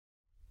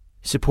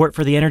Support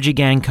for the Energy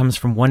Gang comes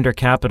from Wonder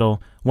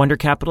Capital. Wonder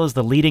Capital is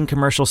the leading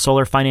commercial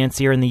solar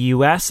financier in the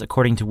U.S.,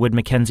 according to Wood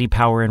Mackenzie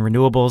Power and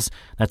Renewables.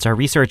 That's our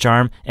research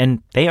arm,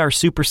 and they are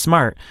super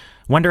smart.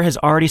 Wonder has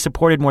already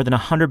supported more than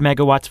 100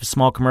 megawatts of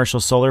small commercial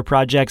solar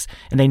projects,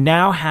 and they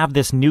now have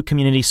this new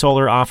community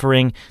solar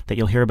offering that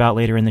you'll hear about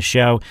later in the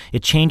show.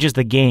 It changes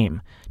the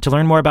game. To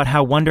learn more about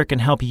how Wonder can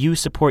help you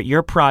support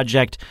your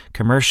project,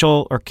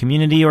 commercial or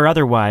community or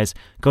otherwise,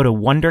 go to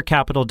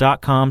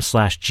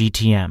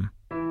wondercapital.com/GTM.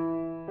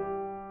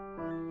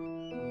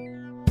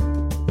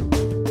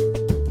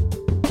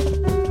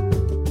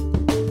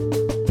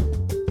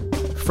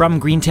 From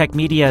Greentech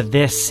Media,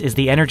 this is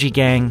the Energy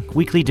Gang,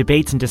 weekly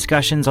debates and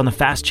discussions on the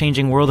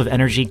fast-changing world of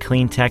energy,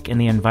 clean tech, and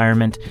the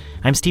environment.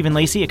 I'm Stephen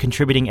Lacey, a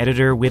contributing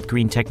editor with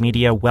Greentech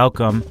Media.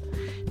 Welcome.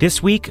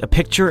 This week, a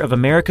picture of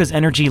America's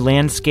energy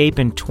landscape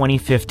in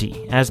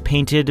 2050, as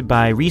painted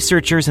by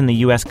researchers in the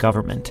U.S.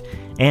 government.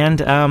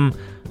 And,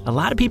 a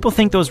lot of people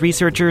think those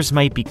researchers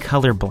might be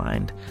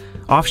colorblind.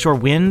 Offshore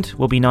wind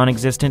will be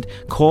non-existent,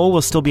 coal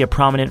will still be a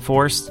prominent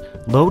force,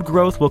 load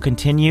growth will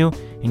continue,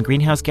 and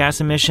greenhouse gas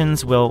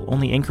emissions will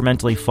only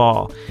incrementally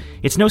fall.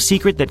 It's no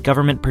secret that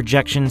government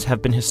projections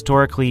have been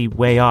historically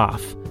way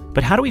off.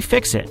 But how do we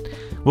fix it?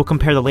 We'll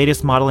compare the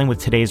latest modeling with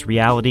today's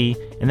reality,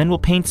 and then we'll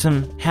paint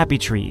some happy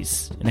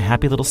trees in a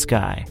happy little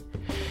sky.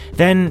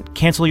 Then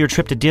cancel your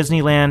trip to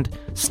Disneyland,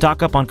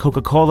 stock up on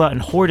Coca-Cola,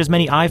 and hoard as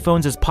many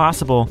iPhones as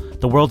possible.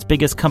 The world's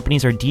biggest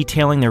companies are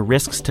detailing their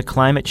risks to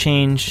climate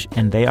change,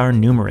 and they are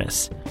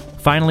numerous.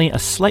 Finally, a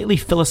slightly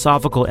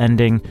philosophical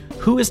ending.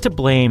 Who is to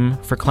blame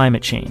for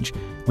climate change?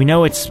 We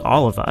know it's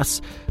all of us,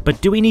 but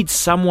do we need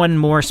someone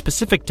more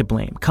specific to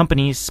blame?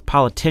 Companies,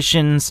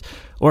 politicians,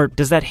 or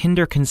does that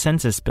hinder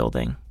consensus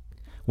building?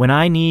 When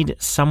I need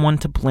someone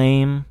to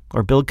blame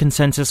or build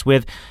consensus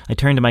with, I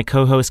turn to my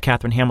co-hosts,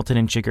 Catherine Hamilton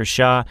and Jigar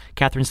Shah.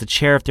 Catherine's the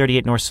chair of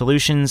 38 North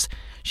Solutions.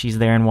 She's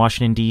there in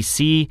Washington,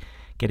 D.C.,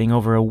 getting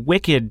over a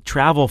wicked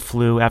travel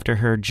flu after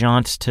her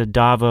jaunt to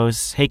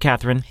Davos. Hey,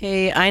 Catherine.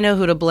 Hey, I know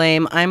who to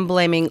blame. I'm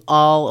blaming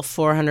all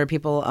 400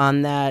 people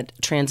on that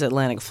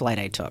transatlantic flight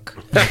I took.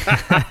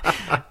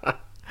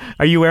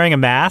 Are you wearing a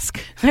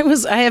mask?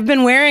 I have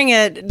been wearing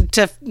it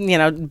to,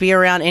 be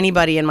around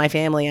anybody in my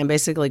family. I'm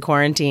basically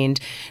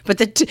quarantined. But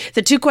the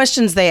two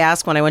questions they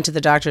asked when I went to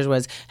the doctors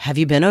was, have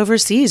you been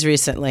overseas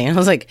recently? And I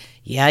was like,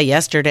 yeah,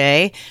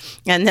 yesterday.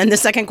 And then the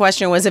second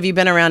question was, have you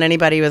been around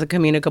anybody with a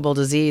communicable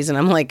disease? And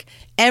I'm like,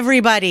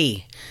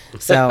 everybody.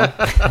 So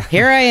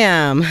here I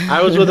am.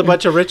 I was with a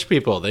bunch of rich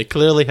people. They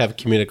clearly have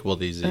communicable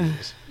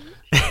disease.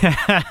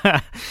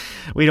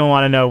 We don't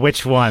want to know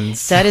which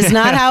ones. That is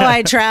not how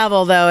I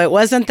travel, though. It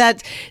wasn't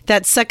that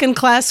second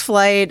class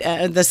flight.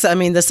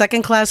 The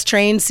second class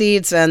train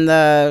seats and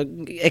the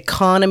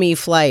economy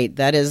flight.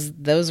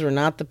 Those were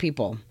not the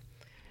people.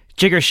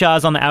 Jigar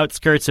Shah's on the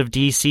outskirts of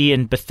D.C.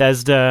 in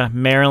Bethesda,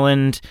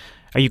 Maryland.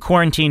 Are you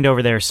quarantined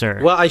over there,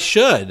 sir? Well, I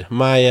should.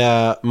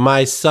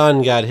 My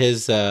son got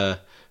his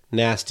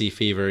nasty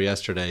fever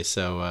yesterday,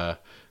 so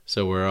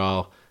we're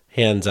all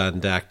hands on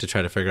deck to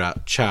try to figure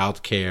out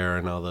childcare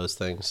and all those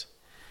things.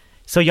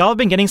 So y'all have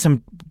been getting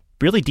some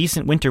really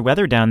decent winter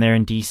weather down there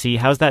in D.C.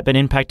 How's that been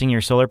impacting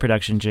your solar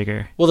production,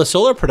 Jigar? Well, the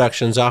solar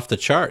production's off the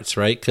charts,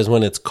 right? Because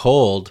when it's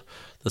cold,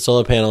 the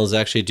solar panels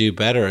actually do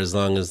better as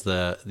long as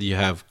you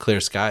have clear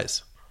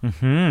skies.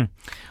 Mm-hmm.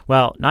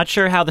 Well, not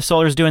sure how the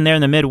solar's doing there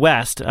in the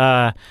Midwest.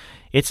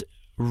 It's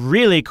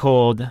really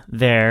cold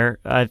there.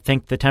 I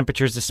think the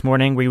temperatures this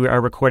morning, we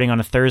are recording on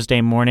a Thursday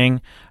morning,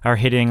 are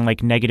hitting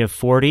like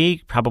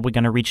 -40, probably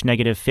going to reach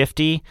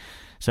 -50.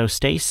 So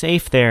stay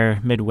safe there,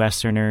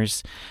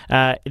 Midwesterners.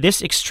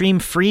 This extreme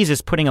freeze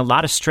is putting a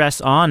lot of stress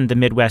on the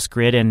Midwest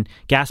grid and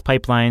gas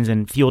pipelines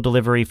and fuel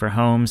delivery for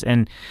homes.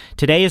 And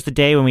today is the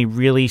day when we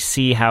really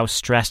see how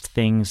stressed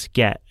things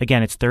get.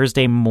 Again, it's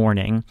Thursday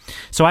morning.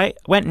 So I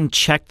went and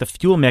checked the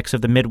fuel mix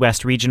of the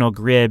Midwest regional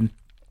grid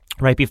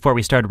right before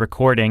we started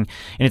recording,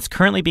 and it's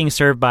currently being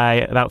served by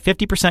about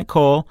 50%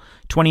 coal,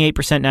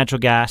 28% natural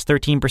gas,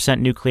 13%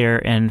 nuclear,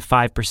 and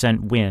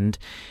 5% wind.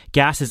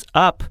 Gas is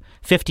up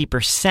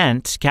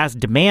 50%. Gas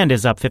demand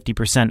is up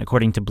 50%,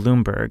 according to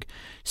Bloomberg.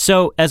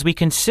 So as we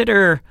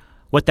consider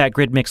what that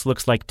grid mix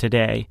looks like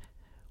today,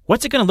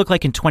 what's it going to look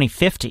like in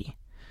 2050?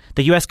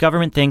 The U.S.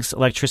 government thinks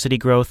electricity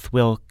growth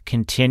will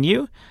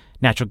continue.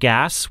 Natural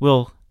gas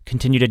will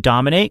continue to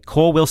dominate.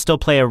 Coal will still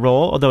play a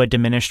role, although a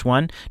diminished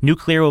one.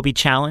 Nuclear will be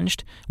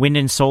challenged. Wind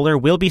and solar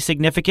will be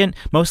significant,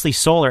 mostly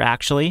solar,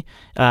 actually.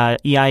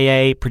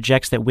 EIA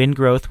projects that wind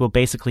growth will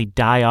basically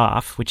die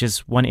off, which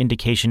is one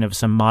indication of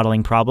some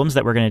modeling problems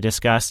that we're going to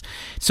discuss.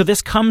 So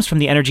this comes from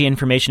the Energy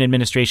Information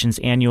Administration's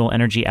annual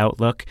Energy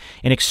Outlook,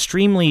 an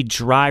extremely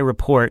dry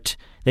report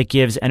that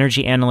gives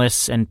energy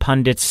analysts and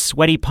pundits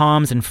sweaty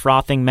palms and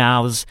frothing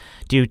mouths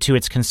due to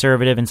its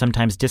conservative and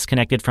sometimes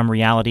disconnected from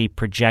reality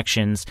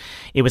projections.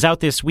 It was out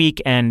this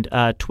week, and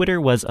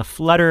Twitter was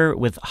aflutter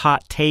with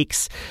hot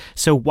takes.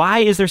 So why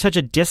is there such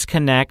a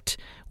disconnect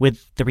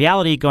with the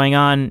reality going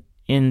on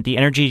in the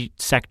energy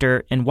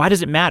sector, and why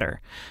does it matter?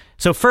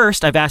 So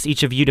first, I've asked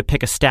each of you to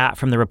pick a stat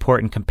from the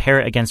report and compare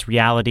it against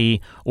reality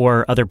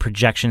or other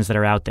projections that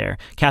are out there.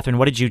 Catherine,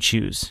 what did you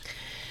choose?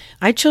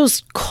 I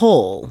chose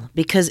coal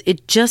because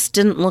it just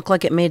didn't look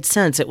like it made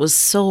sense. It was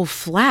so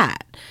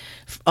flat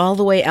all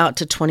the way out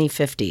to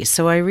 2050.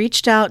 So I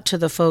reached out to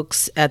the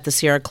folks at the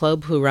Sierra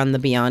Club who run the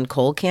Beyond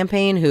Coal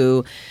campaign,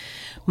 who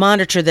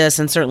monitor this,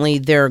 and certainly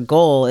their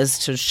goal is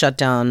to shut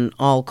down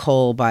all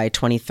coal by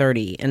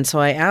 2030. And so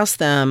I asked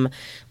them,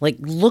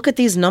 look at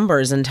these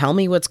numbers and tell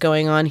me what's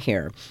going on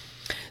here.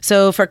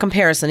 So for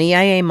comparison,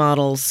 EIA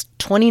models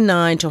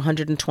 29 to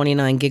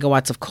 129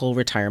 gigawatts of coal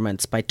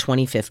retirements by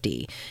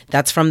 2050.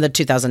 That's from the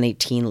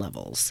 2018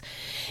 levels.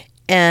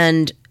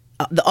 And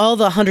all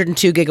the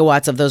 102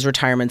 gigawatts of those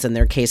retirements in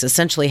their case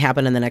essentially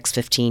happen in the next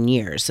 15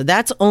 years. So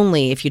that's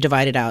only, if you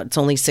divide it out, it's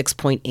only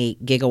 6.8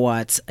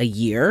 gigawatts a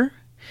year.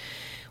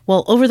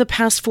 Well, over the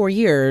past 4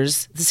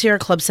 years, the Sierra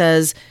Club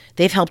says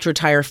they've helped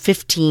retire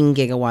 15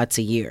 gigawatts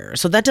a year.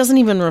 So that doesn't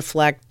even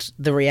reflect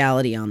the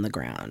reality on the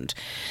ground.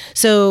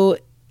 So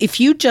if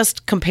you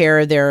just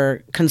compare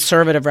their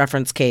conservative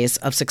reference case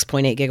of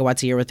 6.8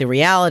 gigawatts a year with the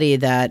reality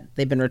that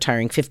they've been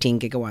retiring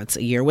 15 gigawatts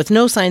a year with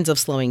no signs of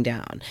slowing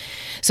down.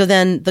 So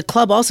then the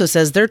club also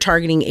says they're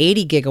targeting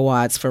 80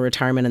 gigawatts for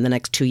retirement in the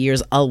next 2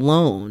 years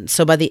alone.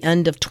 So by the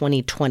end of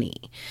 2020.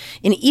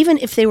 And even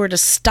if they were to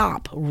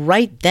stop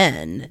right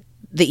then,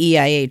 the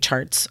EIA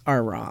charts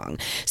are wrong.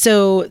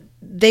 So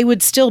they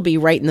would still be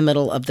right in the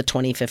middle of the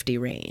 2050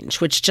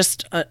 range, which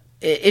just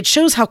it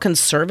shows how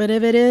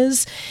conservative it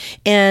is.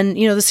 And,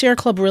 the Sierra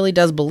Club really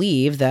does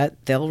believe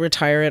that they'll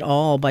retire it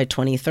all by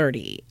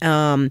 2030.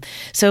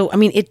 So, I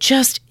mean,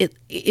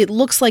 it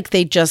looks like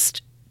they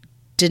just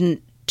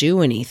didn't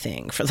do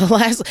anything for the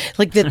last,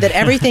 that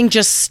everything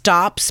just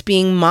stops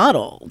being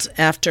modeled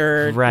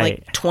after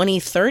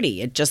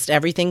 2030. It just,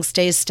 everything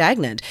stays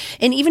stagnant.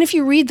 And even if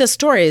you read the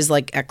stories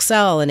like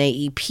Xcel and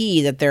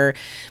AEP, that they're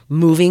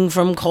moving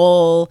from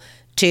coal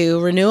to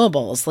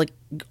renewables,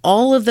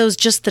 all of those,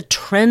 just the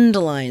trend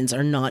lines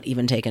are not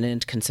even taken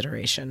into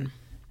consideration.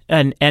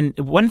 And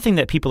one thing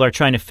that people are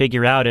trying to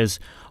figure out is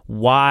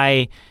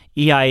why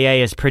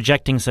EIA is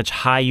projecting such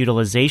high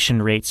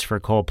utilization rates for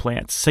coal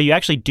plants. So you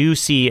actually do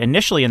see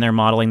initially in their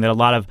modeling that a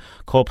lot of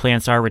coal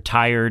plants are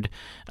retired,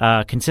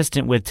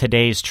 consistent with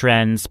today's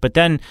trends. But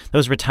then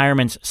those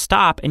retirements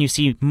stop and you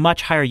see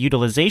much higher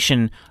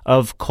utilization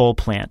of coal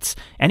plants.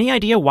 Any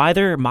idea why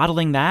they're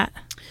modeling that?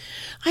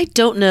 I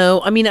don't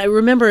know. I mean, I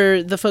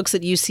remember the folks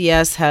at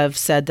UCS have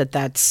said that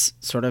that's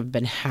sort of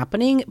been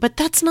happening, but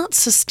that's not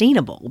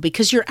sustainable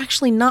because you're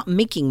actually not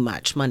making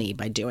much money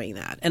by doing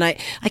that. And I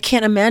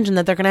can't imagine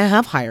that they're going to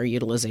have higher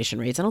utilization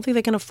rates. I don't think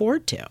they can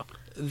afford to.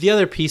 The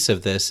other piece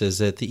of this is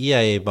that the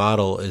EIA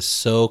model is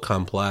so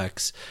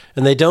complex,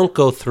 and they don't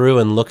go through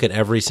and look at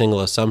every single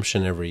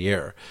assumption every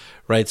year,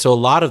 right? So a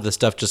lot of the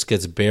stuff just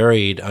gets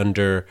buried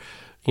under,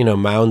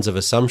 mounds of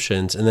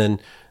assumptions, and then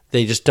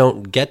they just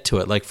don't get to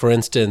it. Like, for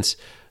instance,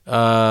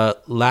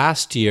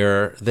 last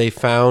year, they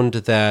found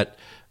that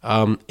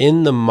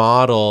in the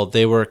model,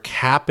 they were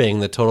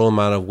capping the total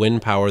amount of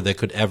wind power that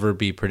could ever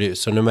be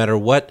produced. So no matter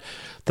what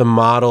the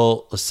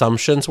model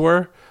assumptions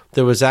were,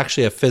 there was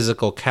actually a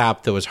physical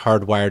cap that was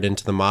hardwired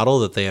into the model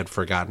that they had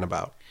forgotten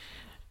about.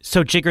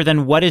 So, Jigar,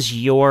 then what is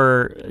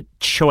your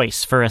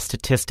choice for a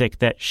statistic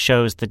that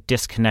shows the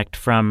disconnect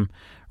from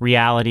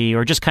reality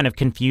or just kind of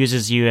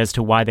confuses you as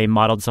to why they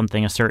modeled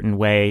something a certain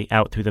way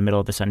out through the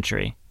middle of the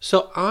century?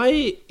 So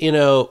I,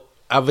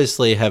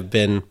 obviously have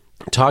been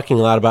talking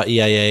a lot about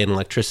EIA and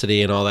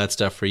electricity and all that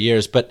stuff for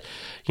years, but,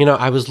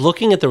 I was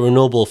looking at the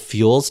renewable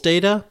fuels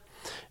data,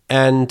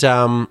 and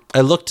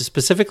I looked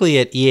specifically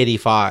at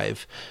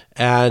E85,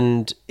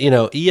 and,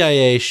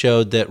 EIA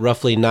showed that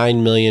roughly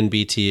 9 million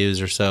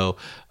BTUs or so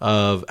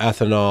of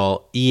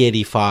ethanol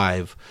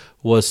E85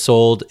 was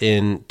sold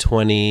in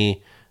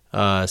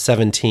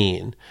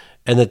 2017,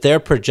 and that they're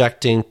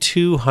projecting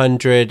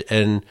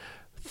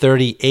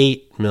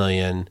 238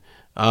 million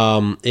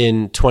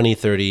in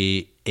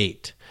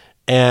 2038.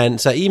 And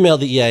so I emailed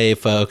the EIA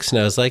folks,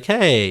 and I was like,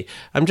 hey,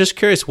 I'm just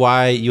curious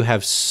why you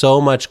have so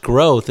much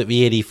growth of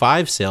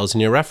E85 sales in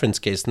your reference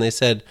case. And they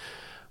said,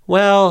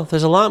 well,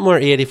 there's a lot more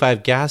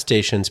E85 gas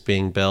stations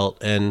being built,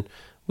 and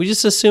we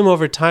just assume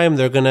over time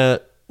they're going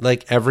to,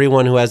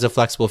 everyone who has a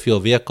flexible fuel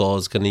vehicle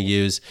is going to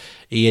use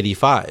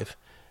E85.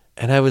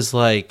 And I was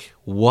like,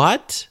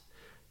 what?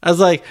 I was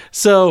like,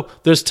 so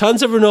there's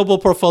tons of renewable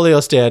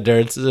portfolio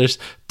standards. There's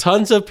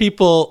tons of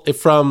people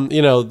from,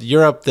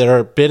 Europe that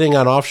are bidding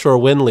on offshore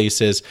wind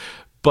leases,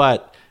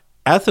 but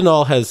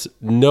ethanol has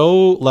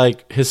no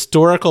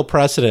historical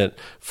precedent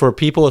for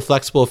people with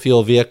flexible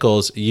fuel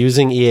vehicles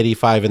using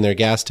E85 in their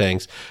gas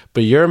tanks.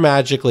 But you're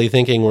magically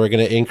thinking we're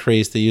going to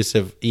increase the use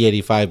of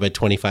E85 by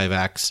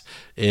 25x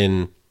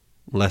in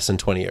less than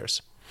 20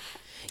 years.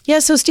 Yeah.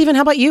 So, Stephen,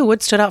 how about you?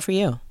 What stood out for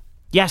you?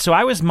 Yeah, so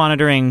I was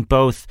monitoring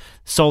both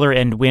solar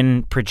and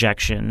wind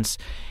projections,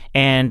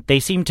 and they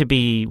seem to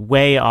be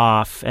way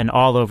off and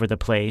all over the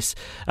place.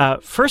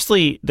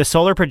 Firstly, the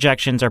solar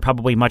projections are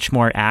probably much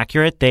more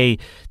accurate. They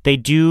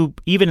do,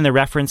 even in the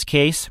reference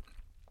case,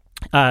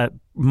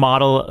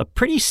 model a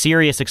pretty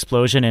serious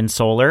explosion in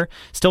solar,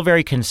 still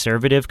very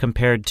conservative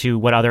compared to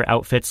what other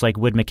outfits like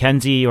Wood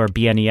Mackenzie or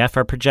BNEF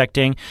are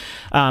projecting,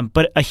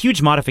 but a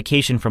huge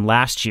modification from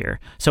last year.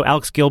 So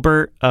Alex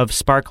Gilbert of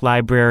Spark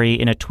Library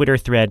in a Twitter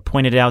thread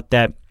pointed out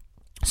that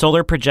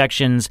solar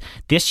projections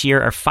this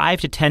year are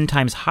 5 to 10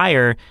 times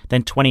higher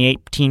than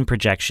 2018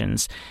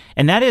 projections.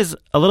 And that is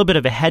a little bit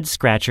of a head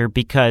scratcher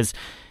because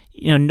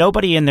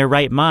nobody in their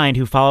right mind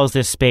who follows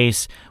this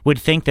space would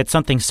think that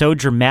something so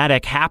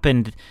dramatic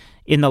happened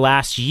in the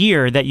last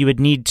year that you would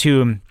need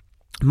to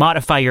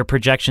modify your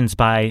projections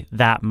by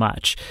that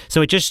much.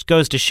 So it just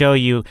goes to show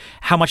you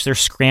how much they're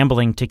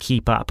scrambling to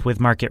keep up with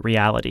market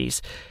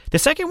realities. The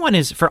second one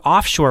is for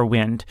offshore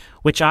wind,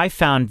 which I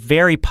found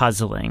very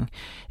puzzling.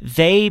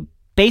 They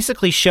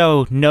basically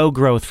show no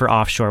growth for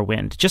offshore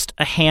wind, just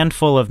a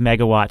handful of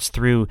megawatts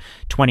through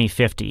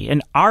 2050.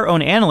 And our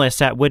own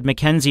analysts at Wood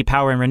Mackenzie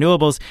Power and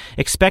Renewables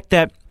expect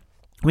that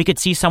we could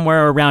see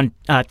somewhere around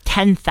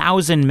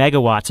 10,000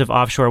 megawatts of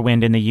offshore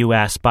wind in the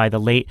U.S. by the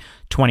late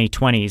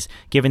 2020s,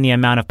 given the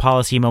amount of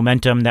policy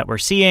momentum that we're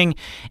seeing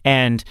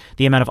and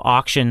the amount of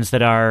auctions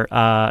that are,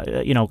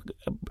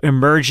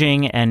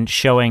 emerging and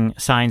showing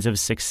signs of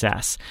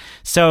success.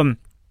 So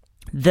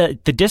the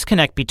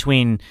disconnect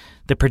between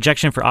the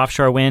projection for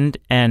offshore wind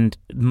and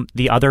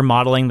the other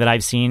modeling that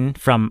I've seen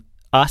from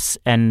us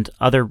and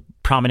other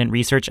prominent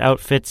research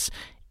outfits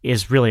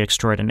is really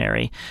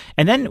extraordinary.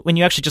 And then when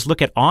you actually just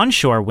look at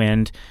onshore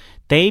wind,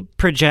 they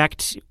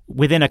project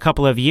within a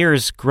couple of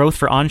years growth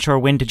for onshore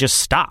wind to just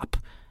stop.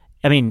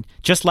 I mean,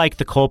 just like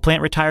the coal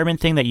plant retirement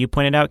thing that you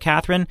pointed out,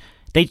 Catherine,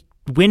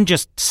 wind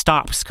just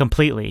stops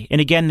completely. And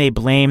again, they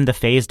blame the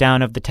phase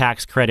down of the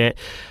tax credit,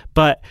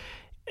 but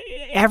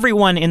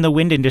everyone in the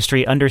wind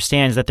industry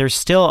understands that there's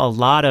still a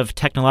lot of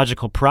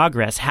technological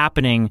progress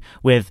happening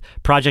with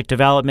project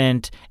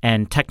development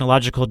and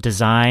technological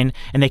design,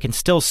 and they can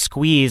still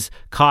squeeze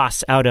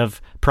costs out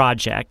of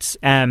projects.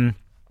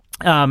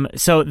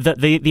 So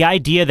the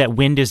idea that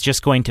wind is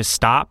just going to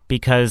stop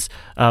because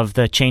of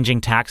the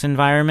changing tax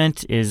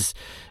environment is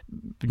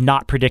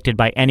not predicted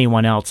by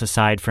anyone else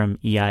aside from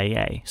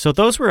EIA. So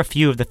those were a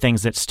few of the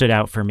things that stood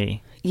out for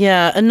me.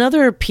 Yeah,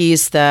 another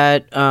piece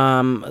that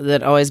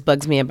that always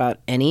bugs me about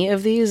any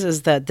of these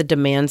is that the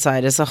demand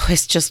side is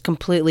always just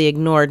completely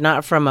ignored,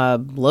 not from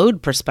a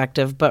load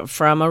perspective, but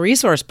from a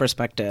resource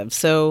perspective.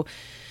 So,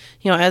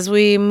 as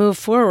we move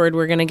forward,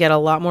 we're going to get a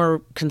lot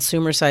more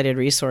consumer-sided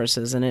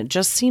resources, and it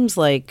just seems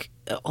like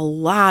a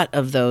lot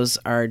of those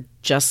are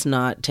just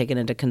not taken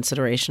into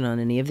consideration on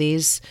any of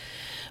these.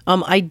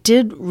 I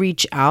did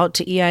reach out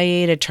to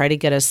EIA to try to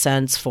get a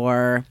sense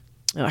for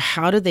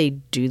how do they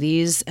do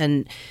these,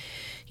 and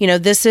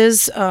this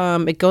is,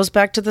 it goes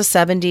back to the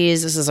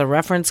 70s. This is a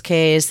reference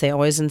case. They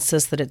always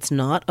insist that it's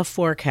not a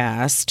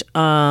forecast,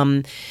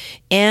 and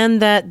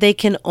that they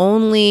can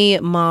only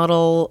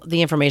model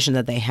the information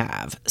that they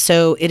have.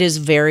 So it is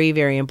very,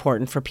 very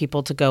important for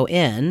people to go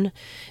in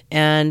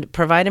and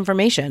provide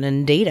information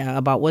and data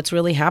about what's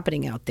really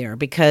happening out there,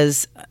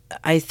 because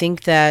I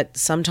think that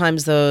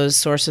sometimes those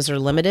sources are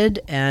limited,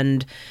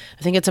 and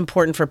I think it's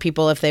important for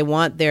people, if they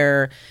want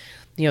their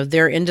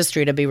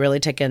industry to be really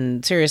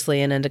taken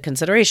seriously and into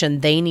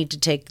consideration, they need to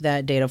take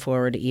that data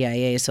forward to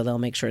EIA so they'll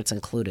make sure it's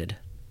included.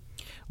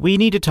 We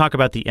need to talk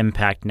about the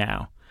impact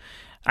now.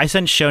 I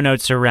sent show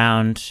notes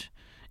around,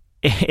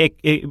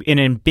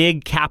 in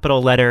big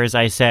capital letters,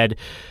 I said,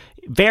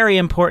 very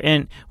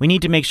important, we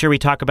need to make sure we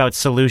talk about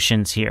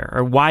solutions here,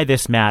 or why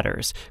this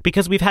matters.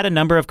 Because we've had a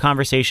number of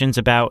conversations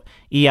about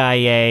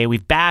EIA.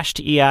 We've bashed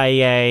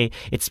EIA.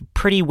 It's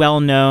pretty well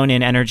known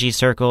in energy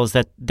circles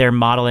that their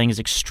modeling is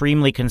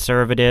extremely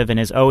conservative and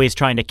is always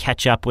trying to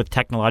catch up with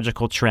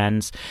technological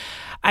trends.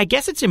 I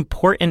guess it's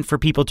important for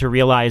people to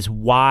realize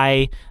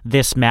why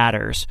this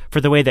matters,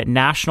 for the way that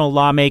national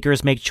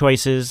lawmakers make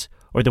choices,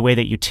 or the way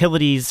that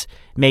utilities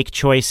make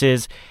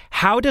choices.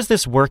 How does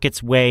this work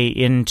its way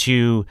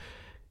into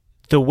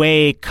the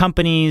way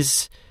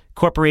companies,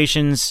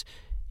 corporations,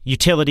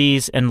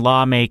 utilities, and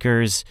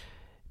lawmakers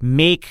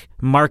make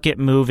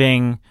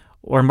market-moving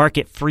or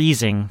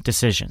market-freezing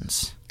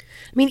decisions?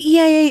 I mean,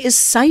 EIA is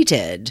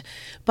cited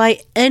by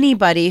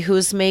anybody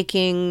who's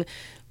making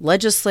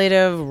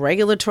legislative,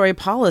 regulatory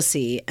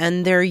policy,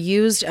 and they're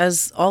used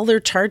as, all their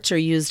charts are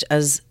used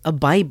as a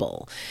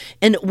Bible.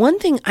 And one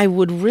thing I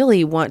would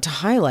really want to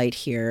highlight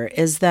here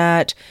is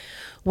that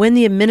when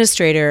the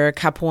administrator,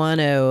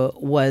 Capuano,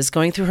 was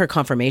going through her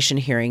confirmation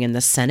hearing in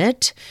the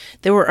Senate,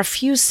 there were a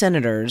few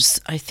senators,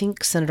 I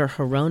think Senator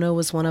Hirono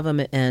was one of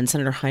them, and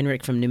Senator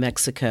Heinrich from New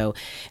Mexico,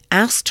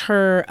 asked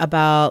her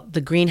about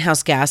the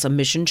greenhouse gas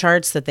emission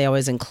charts that they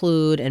always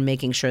include and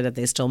making sure that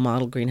they still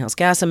model greenhouse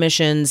gas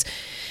emissions.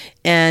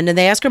 And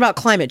they asked her about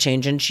climate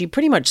change, and she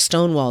pretty much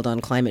stonewalled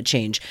on climate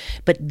change.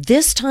 But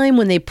this time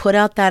when they put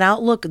out that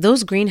outlook,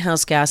 those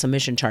greenhouse gas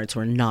emission charts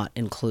were not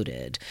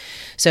included.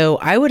 So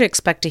I would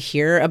expect to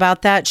hear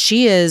about that.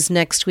 She is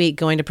next week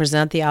going to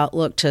present the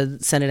outlook to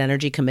Senate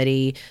Energy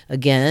Committee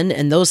again,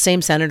 and those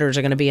same senators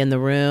are going to be in the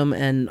room.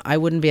 And I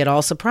wouldn't be at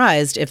all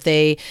surprised if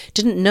they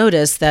didn't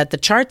notice that the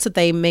charts that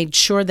they made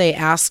sure they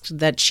asked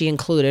that she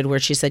included, where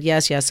she said,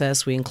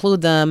 yes, we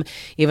include them,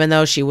 even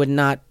though she would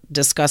not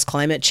discuss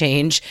climate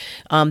change,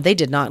 they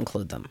did not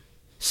include them.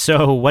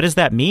 So what does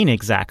that mean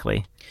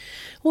exactly?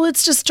 Well,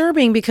 it's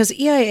disturbing because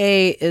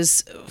EIA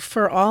is,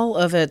 for all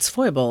of its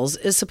foibles,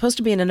 is supposed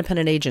to be an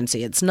independent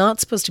agency. It's not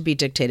supposed to be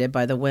dictated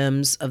by the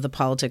whims of the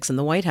politics in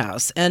the White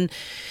House. And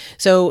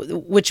so,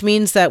 which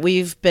means that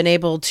we've been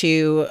able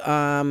to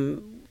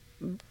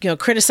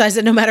criticize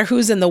it no matter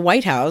who's in the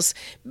White House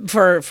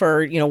for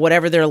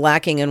whatever they're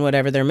lacking and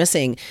whatever they're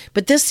missing.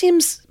 But this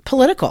seems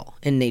political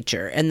in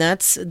nature, and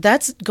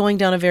that's going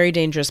down a very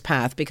dangerous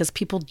path because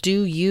people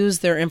do use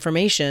their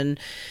information,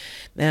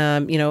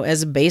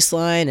 as a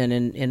baseline and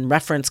in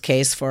reference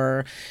case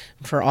for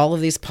all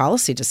of these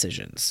policy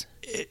decisions.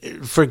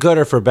 For good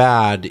or for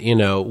bad,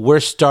 we're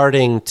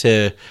starting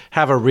to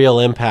have a real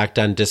impact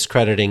on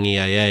discrediting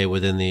EIA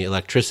within the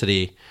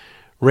electricity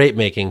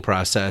rate-making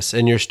process.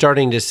 And you're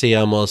starting to see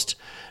almost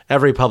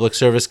every public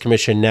service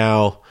commission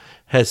now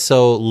has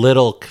so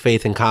little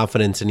faith and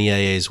confidence in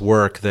EIA's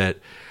work that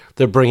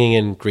they're bringing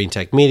in Green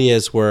Tech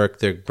Media's work,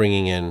 they're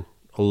bringing in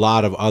a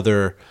lot of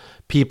other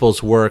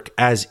people's work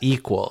as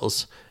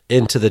equals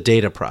into the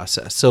data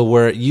process. So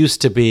where it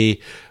used to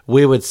be,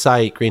 we would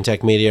cite Green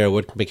Tech Media or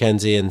Wood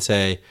Mackenzie and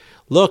say,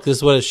 look, this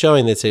is what it's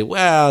showing. They'd say,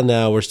 well,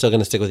 no, we're still going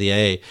to stick with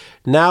EIA.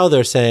 Now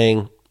they're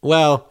saying,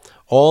 well,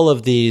 all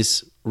of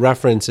these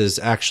references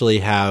actually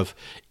have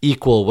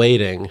equal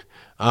weighting,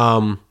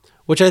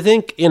 which I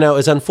think,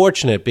 is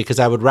unfortunate because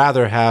I would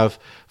rather have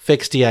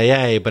fixed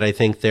EIA, but I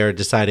think they're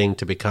deciding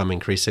to become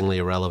increasingly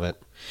irrelevant.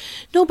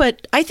 No,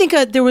 but I think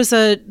there was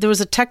a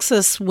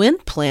Texas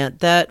wind plant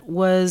that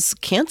was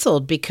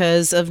canceled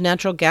because of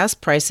natural gas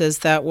prices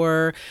that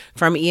were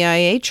from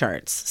EIA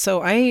charts.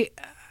 So I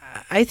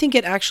think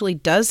it actually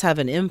does have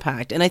an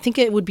impact, and I think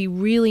it would be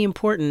really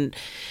important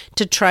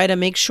to try to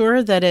make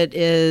sure that it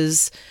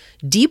is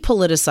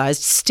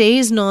depoliticized,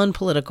 stays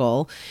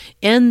non-political,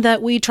 and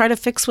that we try to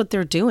fix what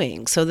they're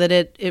doing so that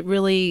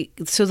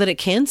it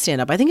can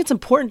stand up. I think it's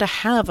important to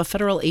have a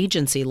federal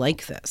agency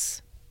like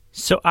this.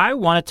 So I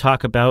want to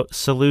talk about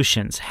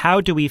solutions.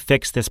 How do we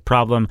fix this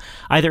problem,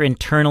 either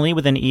internally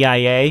within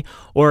EIA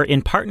or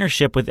in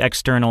partnership with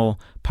external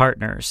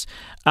partners?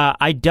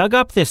 I dug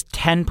up this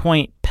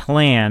 10-point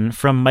plan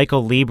from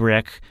Michael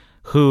Liebrich,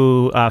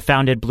 who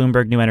founded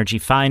Bloomberg New Energy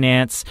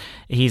Finance.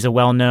 He's a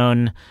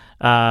well-known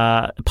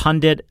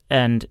pundit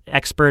and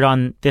expert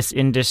on this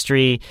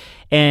industry.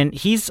 And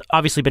he's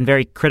obviously been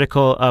very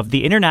critical of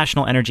the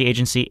International Energy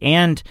Agency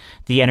and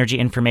the Energy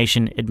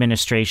Information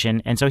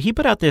Administration. And so he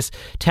put out this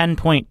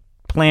 10-point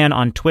plan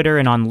on Twitter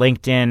and on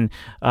LinkedIn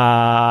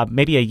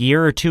maybe a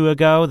year or two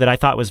ago that I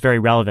thought was very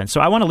relevant.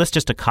 So I want to list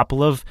just a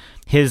couple of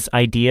his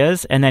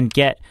ideas and then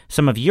get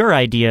some of your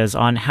ideas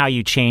on how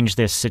you change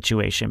this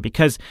situation,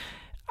 because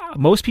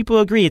most people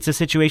agree it's a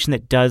situation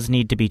that does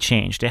need to be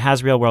changed. It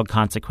has real-world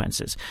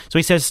consequences. So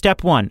he says,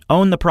 step 1,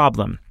 own the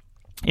problem.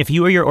 If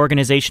you or your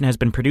organization has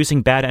been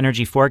producing bad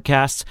energy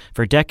forecasts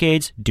for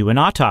decades, do an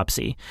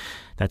autopsy.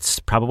 That's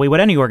probably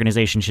what any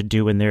organization should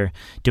do when they're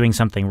doing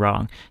something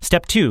wrong.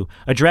 Step 2,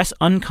 address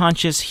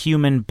unconscious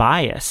human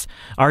bias.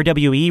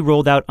 RWE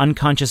rolled out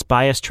unconscious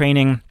bias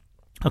training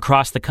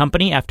across the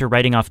company after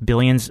writing off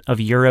billions of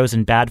euros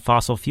in bad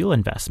fossil fuel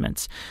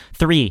investments.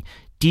 3,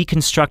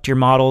 deconstruct your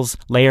models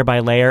layer by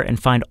layer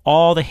and find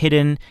all the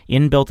hidden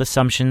inbuilt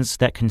assumptions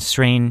that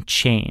constrain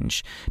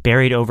change,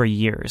 buried over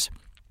years.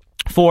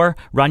 4,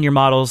 run your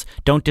models.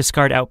 Don't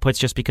discard outputs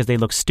just because they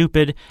look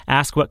stupid.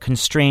 Ask what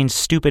constrains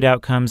stupid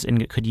outcomes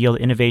and could yield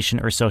innovation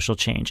or social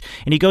change.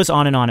 And he goes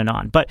on and on and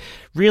on. But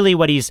really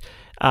what he's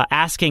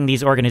asking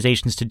these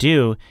organizations to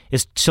do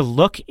is to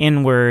look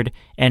inward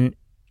and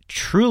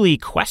truly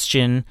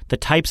question the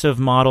types of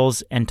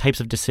models and types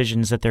of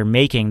decisions that they're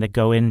making that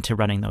go into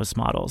running those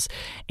models.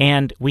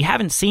 And we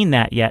haven't seen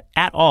that yet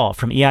at all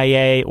from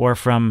EIA or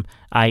from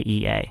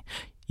IEA.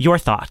 Your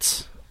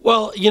thoughts?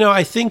 Well,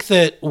 I think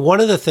that one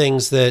of the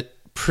things that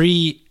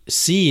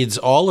precedes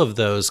all of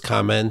those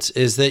comments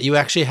is that you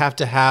actually have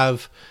to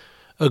have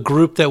a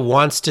group that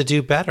wants to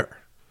do better,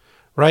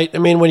 right? I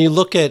mean, when you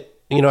look at,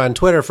 on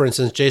Twitter, for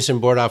instance,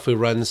 Jason Bordoff, who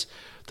runs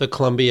the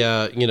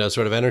Columbia,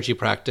 sort of energy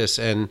practice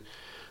and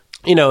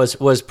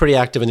was pretty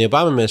active in the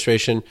Obama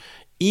administration,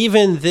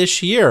 even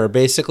this year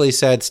basically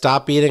said,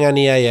 stop beating on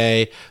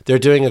EIA. They're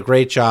doing a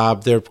great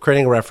job. They're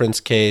creating a reference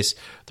case.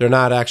 They're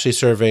not actually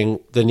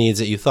serving the needs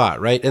that you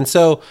thought, right? And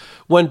so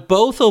when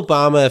both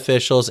Obama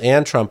officials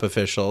and Trump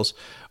officials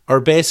are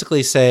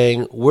basically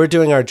saying, we're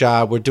doing our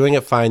job, we're doing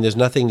it fine, there's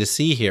nothing to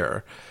see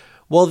here,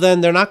 well,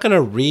 then they're not going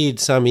to read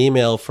some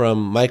email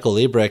from Michael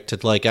Liebrecht to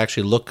like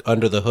actually look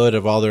under the hood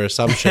of all their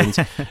assumptions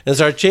and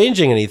start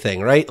changing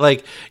anything, right?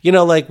 Like,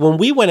 like when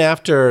we went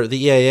after the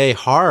EIA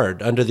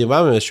hard under the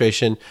Obama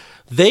administration,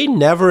 they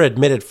never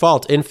admitted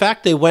fault. In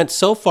fact, they went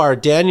so far,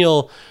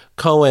 Daniel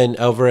Cohen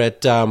over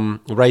at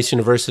Rice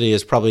University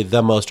is probably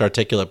the most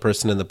articulate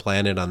person in the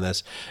planet on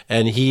this.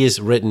 And he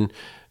has written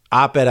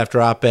op-ed after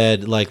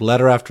op-ed, like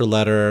letter after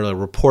letter, like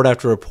report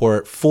after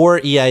report for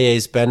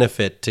EIA's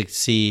benefit to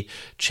see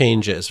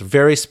changes,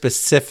 very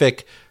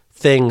specific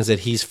things that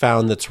he's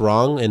found that's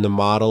wrong in the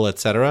model, et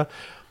cetera.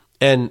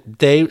 And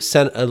they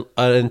sent an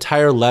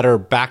entire letter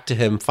back to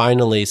him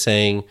finally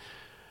saying,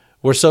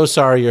 we're so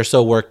sorry you're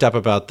so worked up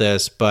about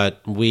this,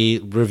 but we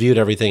reviewed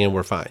everything and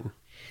we're fine.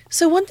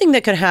 So one thing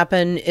that could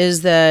happen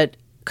is that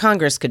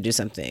Congress could do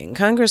something.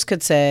 Congress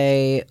could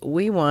say,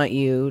 we want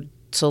you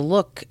to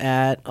look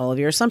at all of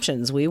your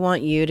assumptions. We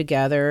want you to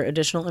gather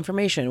additional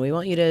information. We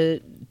want you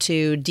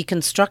to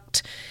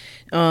deconstruct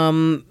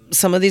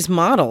some of these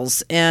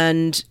models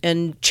and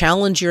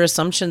challenge your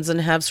assumptions and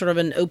have sort of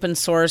an open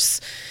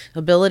source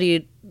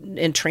ability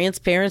and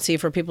transparency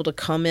for people to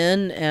come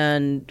in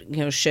and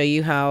show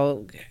you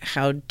how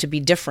to be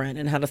different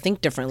and how to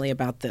think differently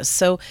about this.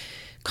 So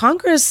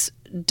Congress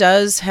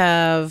does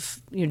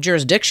have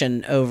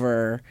jurisdiction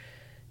over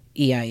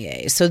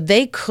EIA, so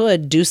they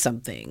could do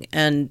something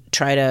and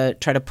try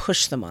to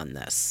push them on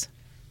this.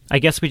 I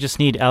guess we just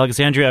need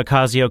Alexandria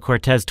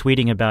Ocasio-Cortez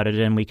tweeting about it,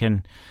 and we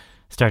can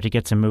start to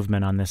get some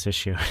movement on this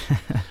issue.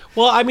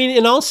 Well, I mean,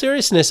 in all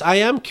seriousness, I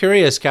am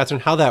curious,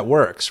 Catherine, how that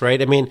works,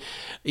 right? I mean,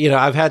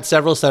 I've had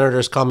several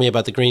senators call me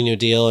about the Green New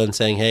Deal and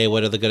saying, hey,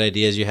 what are the good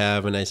ideas you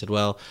have? And I said,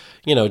 well,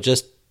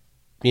 just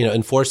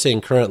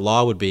enforcing current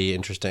law would be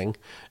interesting.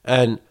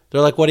 And they're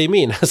like, what do you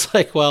mean? I was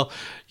like, well,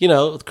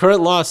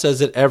 current law says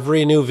that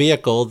every new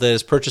vehicle that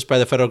is purchased by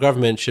the federal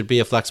government should be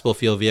a flexible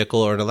fuel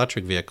vehicle or an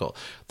electric vehicle.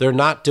 They're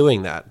not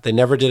doing that. They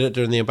never did it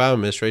during the Obama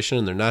administration,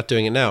 and they're not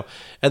doing it now.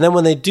 And then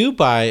when they do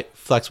buy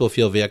flexible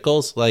fuel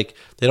vehicles, like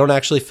they don't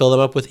actually fill them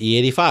up with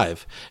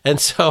E85. And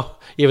so,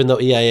 even though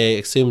EIA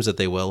assumes that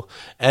they will.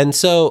 And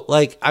so,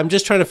 like, I'm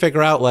just trying to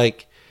figure out,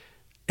 like,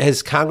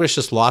 has Congress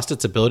just lost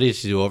its ability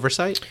to do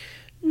oversight?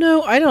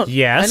 No, I don't.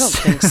 Yes. I don't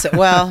think so.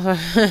 Well,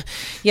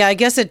 yeah, I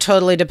guess it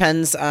totally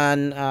depends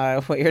on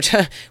what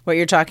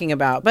you're talking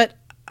about. But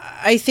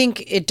I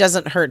think it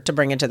doesn't hurt to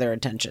bring it to their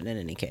attention in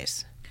any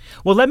case.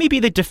 Well, let me be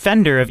the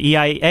defender of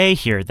EIA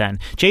here then.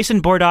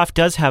 Jason Bordoff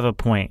does have a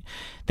point.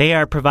 They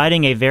are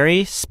providing a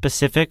very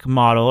specific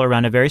model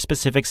around a very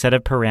specific set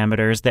of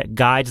parameters that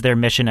guides their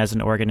mission as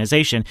an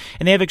organization.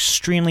 And they have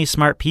extremely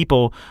smart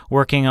people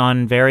working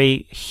on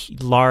very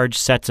large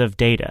sets of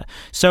data.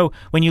 So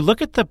when you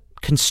look at the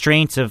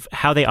constraints of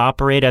how they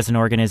operate as an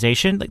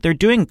organization, like they're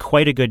doing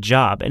quite a good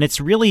job. And it's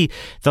really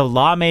the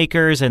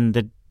lawmakers and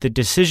the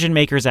decision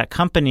makers at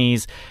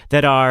companies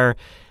that are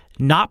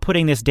not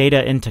putting this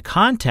data into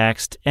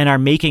context and are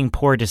making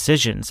poor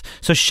decisions.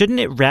 So shouldn't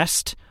it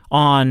rest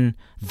on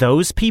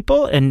those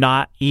people and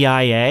not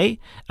EIA?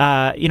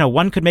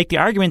 One could make the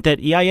argument that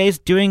EIA is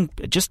doing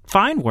just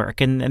fine work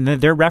and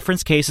their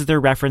reference case is their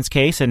reference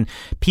case and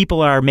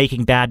people are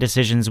making bad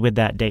decisions with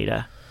that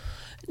data.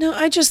 No,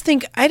 I just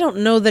think I don't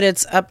know that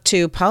it's up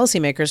to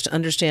policymakers to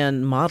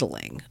understand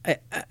modeling.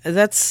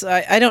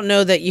 I don't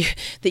know that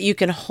you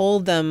can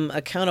hold them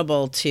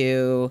accountable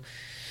to,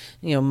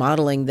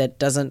 modeling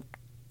that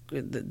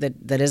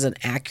isn't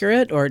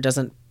accurate or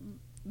doesn't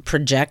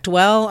project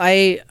well.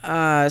 I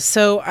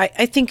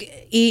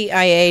think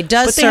EIA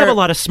does. But they have a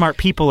lot of smart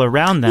people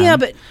around them. Yeah,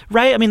 but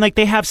right. I mean, like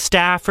they have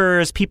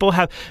staffers.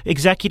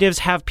 Executives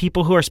have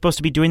people who are supposed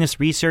to be doing this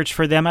research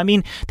for them. I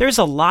mean, there's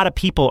a lot of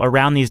people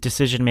around these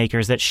decision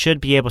makers that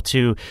should be able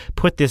to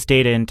put this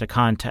data into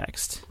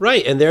context.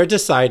 Right, and they're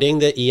deciding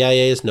that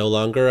EIA is no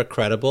longer a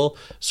credible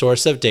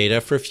source of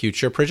data for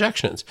future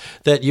projections.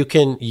 That you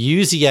can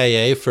use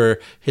EIA for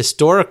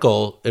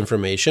historical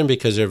information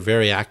because they're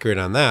very accurate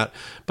on that,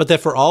 but that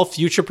for all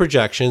future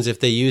projections, if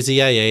they use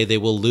EIA, they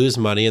will lose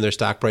money and their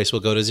stock price will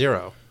go to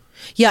zero.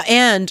 Yeah,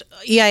 and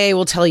EIA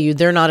will tell you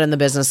they're not in the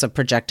business of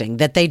projecting,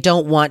 that they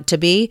don't want to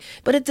be.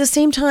 But at the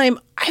same time,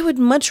 I would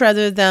much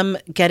rather them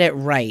get it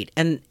right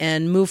and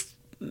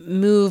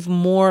move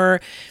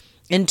more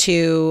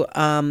into,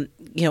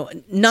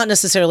 not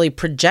necessarily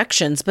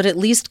projections, but at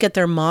least get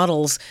their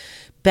models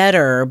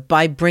better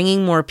by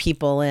bringing more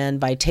people in,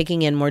 by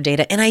taking in more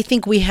data. And I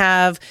think we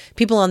have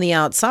people on the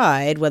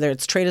outside, whether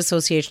it's trade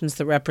associations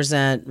that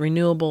represent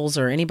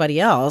renewables or anybody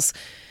else.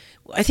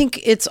 I think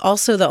it's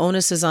also the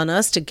onus is on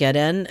us to get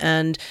in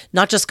and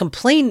not just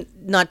complain,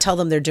 not tell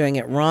them they're doing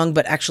it wrong,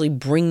 but actually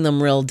bring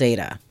them real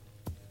data.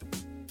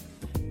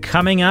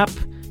 Coming up,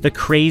 the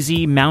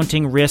crazy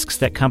mounting risks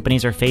that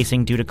companies are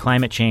facing due to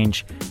climate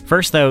change.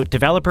 First, though,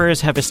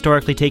 developers have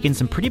historically taken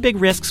some pretty big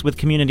risks with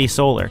community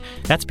solar.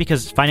 That's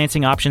because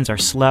financing options are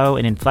slow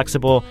and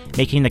inflexible,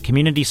 making the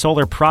community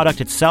solar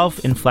product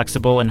itself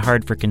inflexible and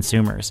hard for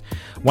consumers.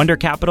 Wonder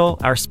Capital,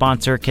 our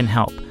sponsor, can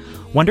help.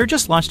 Wonder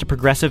just launched a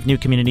progressive new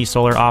community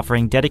solar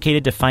offering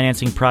dedicated to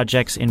financing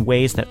projects in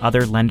ways that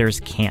other lenders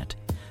can't.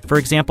 For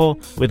example,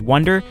 with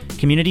Wonder,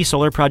 community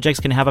solar projects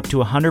can have up to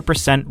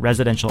 100%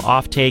 residential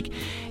offtake.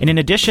 And in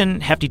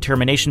addition, hefty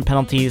termination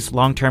penalties,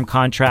 long-term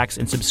contracts,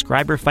 and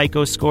subscriber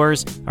FICO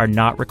scores are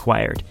not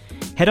required.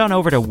 Head on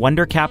over to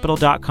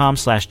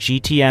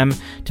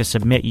wondercapital.com/GTM to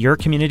submit your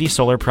community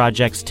solar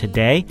projects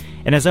today.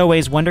 And as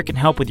always, Wonder can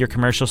help with your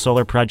commercial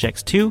solar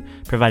projects too,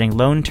 providing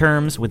loan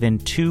terms within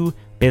 2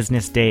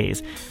 business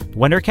days.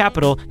 Wonder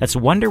Capital, that's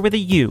Wonder with a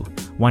U.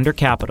 Wonder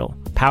Capital,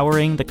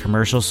 powering the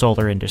commercial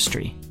solar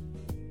industry.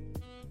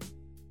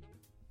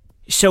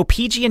 So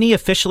PG&E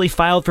officially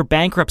filed for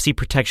bankruptcy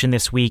protection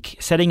this week,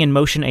 setting in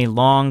motion a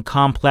long,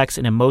 complex,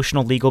 and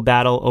emotional legal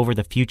battle over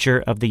the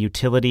future of the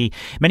utility.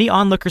 Many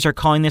onlookers are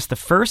calling this the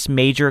first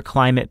major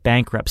climate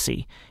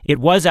bankruptcy. It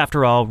was,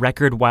 after all,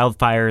 record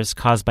wildfires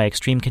caused by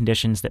extreme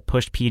conditions that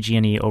pushed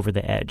PG&E over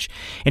the edge.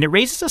 And it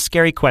raises a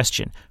scary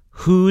question.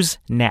 Who's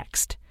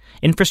next?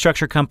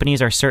 Infrastructure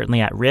companies are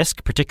certainly at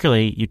risk,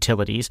 particularly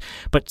utilities,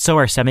 but so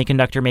are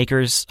semiconductor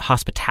makers,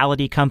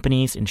 hospitality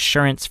companies,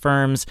 insurance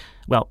firms,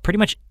 well, pretty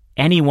much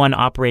anyone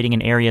operating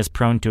in areas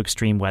prone to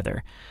extreme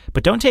weather.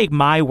 But don't take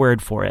my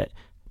word for it.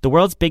 The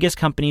world's biggest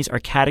companies are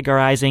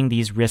categorizing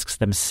these risks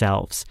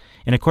themselves.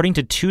 And according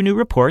to 2 new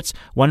reports,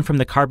 one from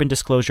the Carbon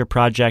Disclosure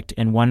Project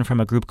and one from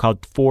a group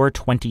called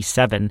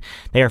 427,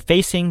 they are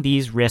facing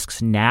these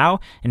risks now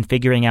and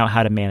figuring out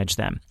how to manage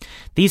them.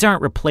 These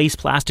aren't replace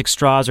plastic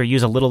straws or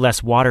use a little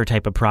less water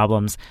type of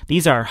problems.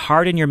 These are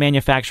harden your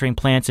manufacturing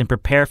plants and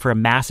prepare for a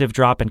massive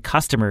drop in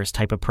customers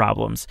type of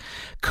problems.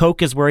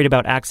 Coke is worried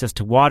about access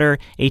to water.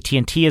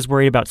 AT&T is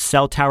worried about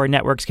cell tower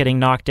networks getting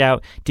knocked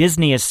out.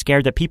 Disney is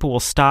scared that people will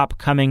stop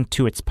coming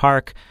to its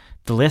park.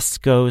 The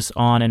list goes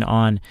on and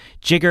on.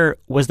 Jigger,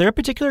 was there a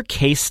particular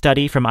case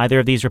study from either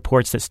of these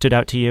reports that stood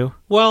out to you?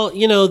 Well,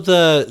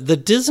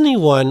 the Disney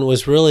one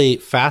was really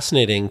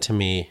fascinating to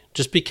me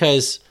just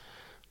because,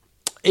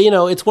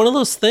 it's one of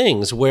those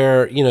things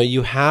where,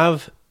 you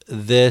have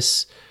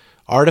this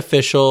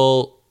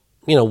artificial,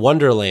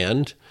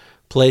 wonderland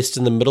placed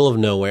in the middle of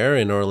nowhere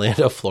in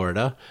Orlando,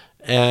 Florida.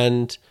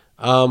 And,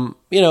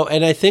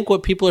 and I think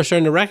what people are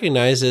starting to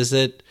recognize is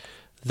that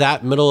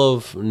middle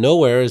of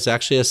nowhere is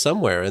actually a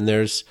somewhere, and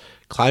there's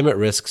climate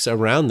risks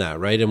around that,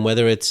 right? And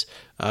whether it's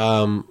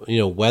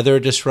weather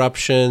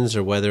disruptions,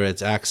 or whether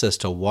it's access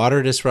to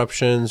water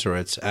disruptions, or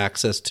it's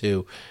access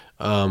to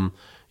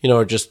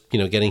or just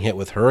getting hit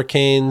with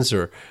hurricanes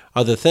or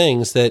other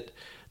things, that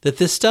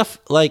this stuff,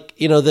 like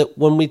that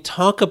when we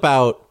talk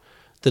about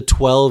the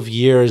 12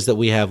 years that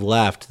we have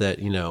left, that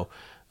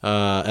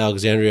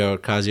Alexandria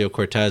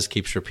Ocasio-Cortez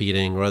keeps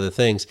repeating, or other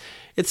things.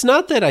 It's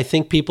not that I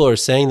think people are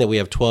saying that we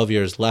have 12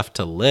 years left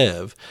to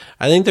live.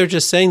 I think they're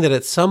just saying that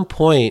at some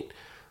point,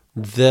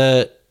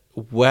 the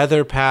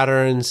weather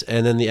patterns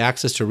and then the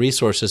access to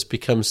resources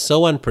become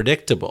so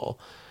unpredictable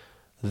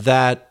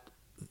that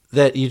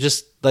you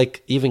just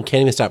even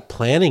can't even start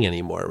planning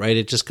anymore, right?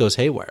 It just goes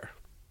haywire.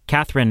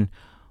 Catherine,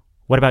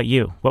 what about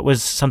you? What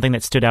was something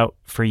that stood out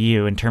for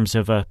you in terms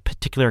of a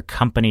particular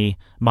company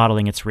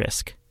modeling its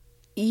risk?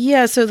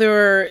 Yeah, so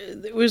there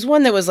was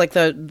one that was like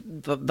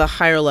the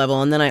higher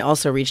level, and then I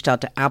also reached out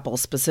to Apple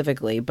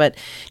specifically. But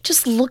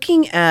just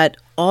looking at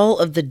all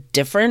of the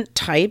different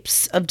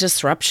types of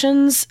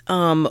disruptions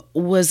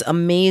was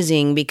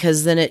amazing,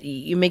 because then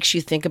it makes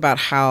you think about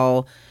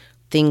how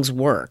things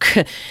work.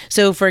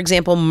 So, for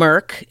example,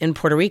 Merck in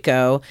Puerto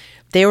Rico,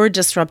 they were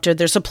disrupted.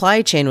 Their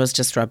supply chain was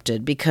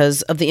disrupted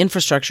because of the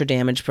infrastructure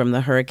damage from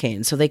the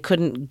hurricane. So they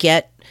couldn't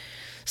get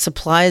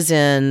supplies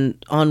in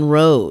on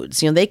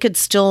roads. They could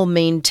still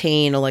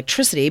maintain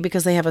electricity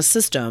because they have a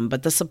system,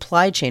 but the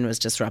supply chain was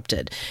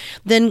disrupted.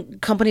 Then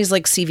companies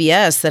like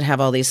CVS that have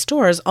all these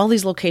stores, all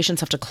these locations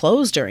have to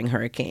close during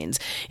hurricanes.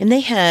 And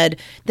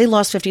they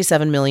lost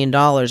 $57 million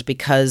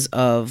because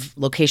of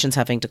locations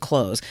having to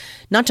close.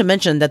 Not to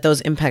mention that those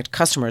impact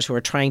customers who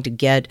are trying to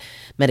get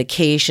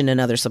medication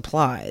and other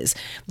supplies.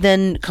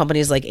 Then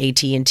companies like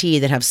AT&T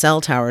that have cell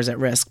towers at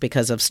risk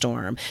because of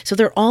storm. So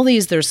there are all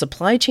these, there's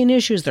supply chain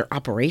issues, there are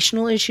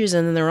operational issues,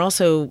 and then there are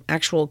also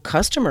actual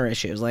customer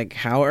issues, like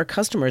how are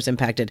customers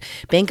impacted?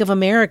 Bank of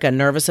America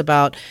nervous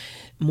about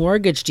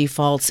mortgage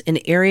defaults in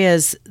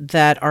areas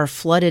that are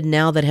flooded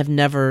now that had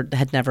never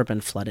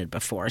been flooded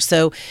before.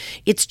 So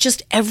it's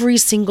just every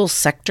single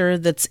sector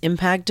that's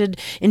impacted.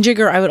 And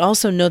Jigger, I would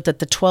also note that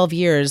the 12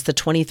 years, the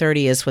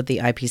 2030 is what the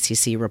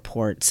IPCC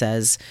report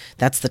says.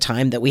 That's the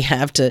time that we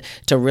have to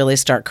really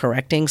start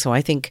correcting. So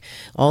I think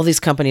all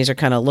these companies are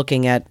kind of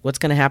looking at what's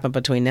going to happen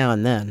between now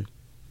and then.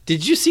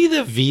 Did you see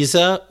the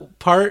visa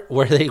part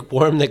where they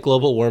warned that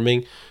global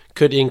warming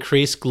could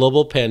increase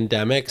global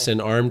pandemics and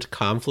armed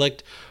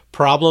conflict,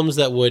 problems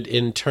that would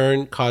in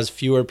turn cause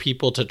fewer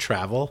people to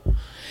travel?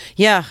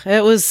 Yeah,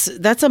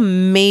 that's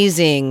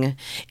amazing.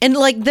 And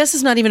like, this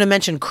is not even to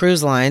mention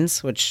cruise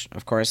lines, which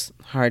of course,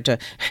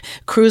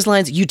 cruise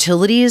lines,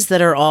 utilities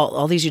that are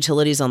all these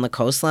utilities on the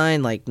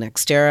coastline, like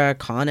NextEra,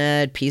 Con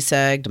Ed,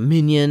 PSEG,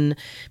 Dominion.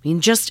 I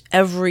mean, just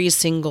every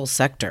single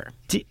sector.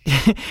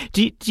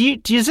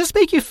 Does this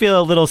make you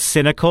feel a little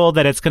cynical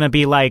that it's going to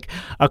be like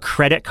a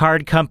credit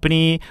card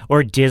company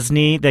or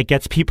Disney that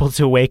gets people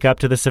to wake up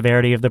to the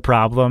severity of the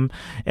problem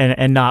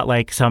and not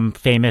like some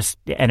famous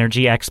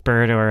energy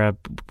expert or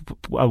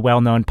a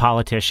well-known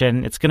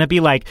politician? It's going to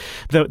be like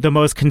the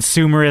most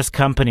consumerist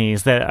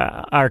companies that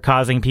are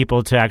causing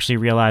people to actually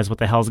realize what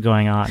the hell's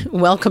going on.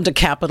 Welcome to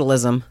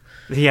capitalism.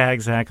 Yeah,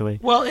 exactly.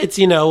 Well, it's,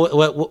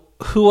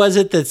 who was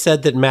it that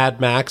said that Mad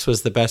Max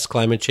was the best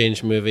climate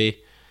change movie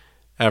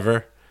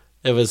ever?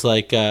 It was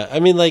like,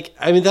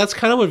 that's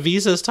kind of what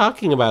Visa is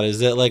talking about, is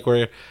that like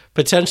we're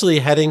potentially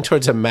heading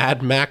towards a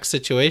Mad Max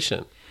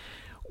situation.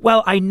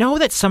 Well, I know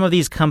that some of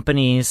these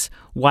companies,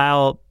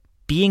 while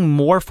being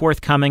more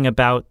forthcoming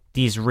about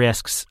these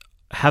risks,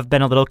 have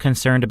been a little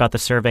concerned about the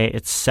survey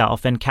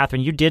itself. And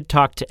Catherine, you did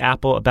talk to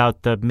Apple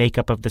about the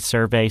makeup of the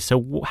survey.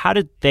 So how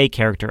did they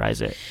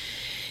characterize it?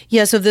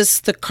 Yeah, so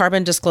the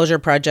Carbon Disclosure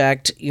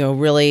Project,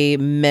 really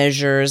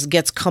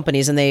gets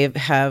companies, and they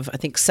have, I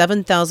think,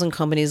 7,000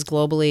 companies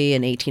globally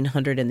and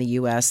 1,800 in the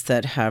U.S.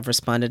 that have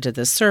responded to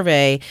this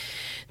survey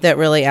that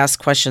really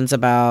asks questions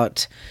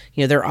about,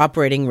 their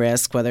operating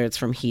risk, whether it's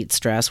from heat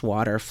stress,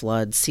 water,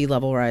 floods, sea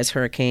level rise,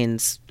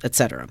 hurricanes, et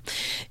cetera.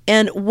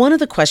 And one of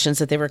the questions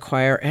that they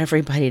require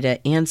everybody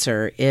to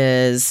answer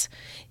is,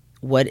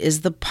 what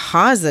is the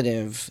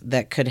positive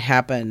that could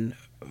happen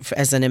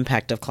as an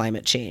impact of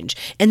climate change?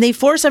 And they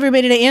force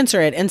everybody to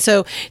answer it. And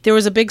so there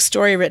was a big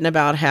story written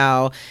about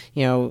how,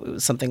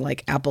 something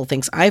like Apple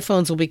thinks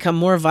iPhones will become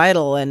more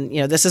vital and,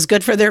 this is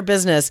good for their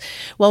business.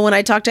 Well, when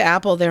I talked to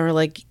Apple, they were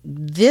like,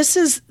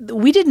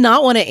 we did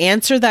not want to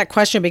answer that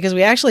question because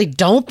we actually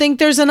don't think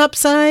there's an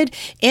upside.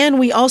 And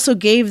we also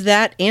gave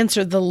that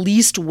answer the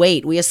least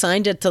weight. We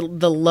assigned it to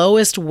the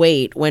lowest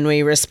weight when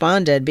we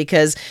responded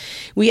because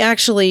we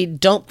actually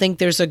don't think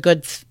there's a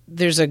good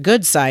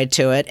side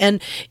to it,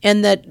 and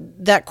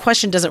that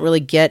question doesn't really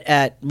get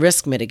at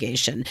risk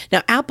mitigation.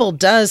 Now, Apple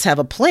does have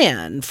a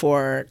plan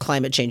for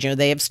climate change.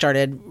 They have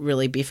started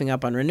really beefing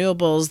up on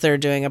renewables. They're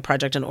doing a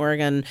project in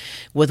Oregon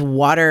with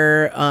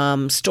water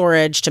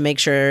storage to make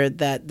sure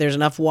that there's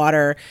enough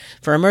water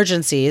for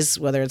emergencies,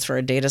 whether it's for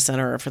a data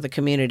center or for the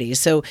community.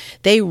 So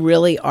they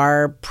really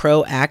are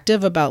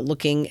proactive about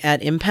looking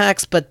at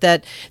impacts, but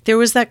that there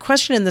was that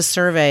question in the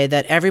survey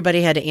that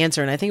everybody had to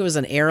answer, and I think it was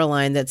an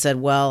airline that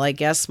said, well, I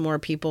guess more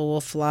people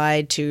will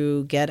fly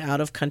to get out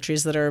of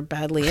countries that are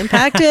badly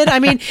impacted. I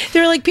mean,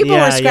 they're like, people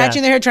were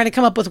scratching their head trying to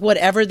come up with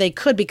whatever they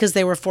could because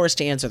they were forced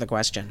to answer the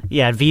question.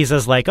 Yeah,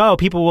 Visa's like,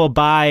 people will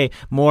buy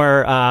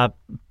more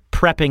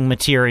prepping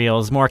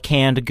materials, more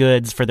canned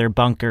goods for their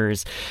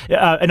bunkers.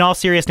 In all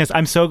seriousness,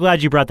 I'm so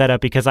glad you brought that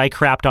up because I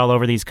crapped all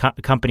over these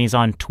companies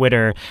on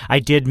Twitter. I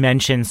did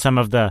mention some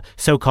of the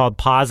so-called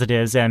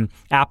positives, and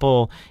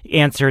Apple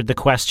answered the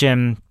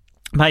question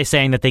by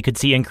saying that they could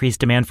see increased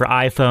demand for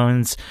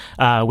iPhones,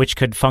 which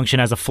could function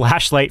as a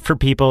flashlight for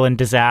people in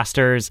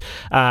disasters.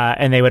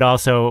 And they would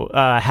also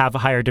have a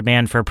higher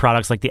demand for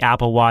products like the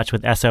Apple Watch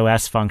with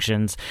SOS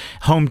functions.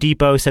 Home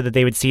Depot said that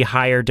they would see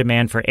higher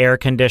demand for air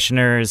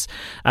conditioners.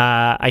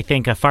 I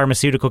think a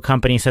pharmaceutical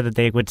company said that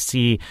they would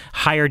see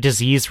higher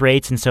disease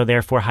rates and so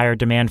therefore higher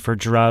demand for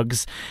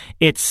drugs.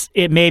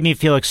 It made me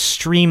feel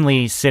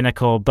extremely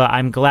cynical, but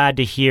I'm glad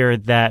to hear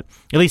that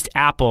at least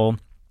Apple,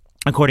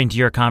 according to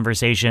your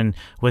conversation,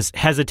 was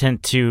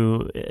hesitant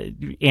to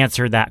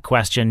answer that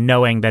question,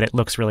 knowing that it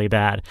looks really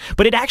bad.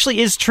 But it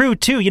actually is true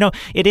too.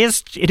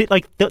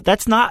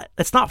 That's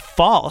not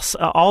false.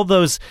 All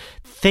those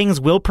things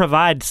will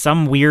provide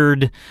some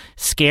weird,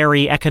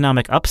 scary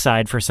economic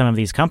upside for some of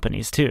these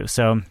companies too.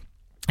 So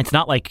it's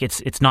not like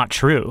it's not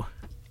true.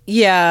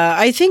 Yeah,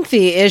 I think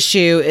the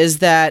issue is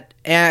that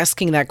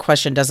asking that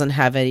question doesn't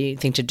have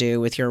anything to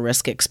do with your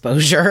risk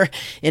exposure,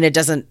 and it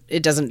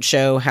doesn't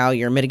show how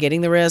you're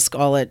mitigating the risk.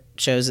 All it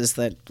shows is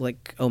that,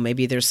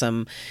 maybe there's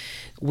some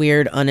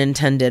weird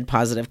unintended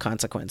positive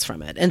consequence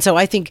from it. And so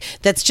I think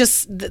that's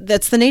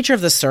the nature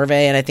of the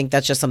survey, and I think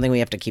that's just something we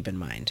have to keep in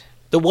mind.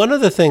 The one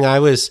other thing I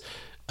was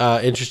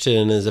interested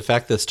in is the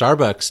fact that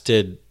Starbucks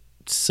did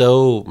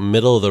so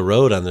middle of the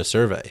road on the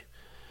survey.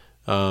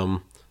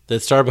 That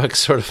Starbucks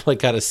sort of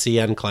got a C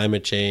on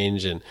climate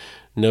change and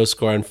no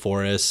score on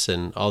forests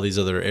and all these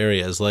other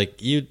areas.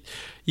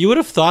 You would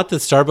have thought that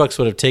Starbucks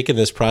would have taken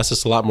this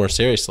process a lot more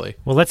seriously.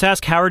 Well, let's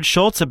ask Howard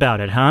Schultz about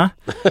it, huh?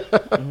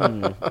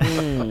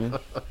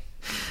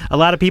 A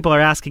lot of people are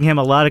asking him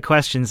a lot of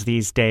questions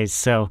these days,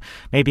 so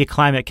maybe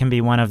climate can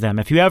be one of them.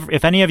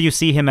 If any of you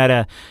see him at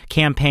a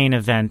campaign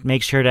event,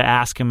 make sure to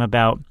ask him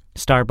about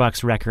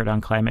Starbucks' record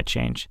on climate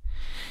change.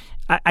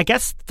 I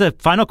guess the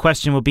final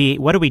question will be,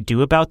 what do we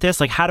do about this?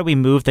 How do we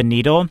move the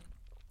needle?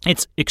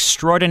 It's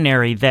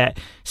extraordinary that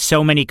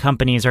so many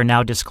companies are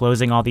now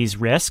disclosing all these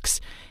risks.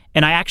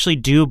 And I actually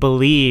do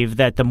believe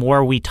that the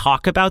more we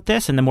talk about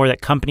this and the more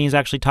that companies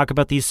actually talk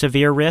about these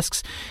severe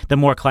risks, the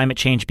more climate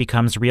change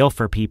becomes real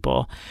for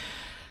people.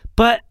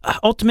 But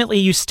ultimately,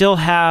 you still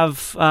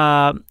have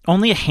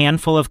only a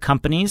handful of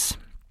companies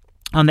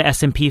on the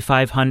S&P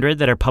 500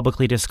 that are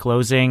publicly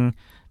disclosing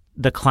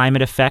the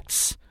climate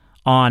effects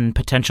on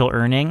potential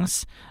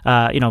earnings,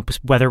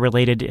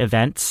 weather-related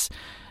events.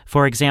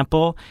 For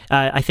example,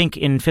 I think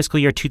in fiscal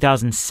year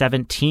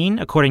 2017,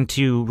 according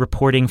to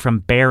reporting from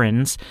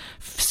Barron's,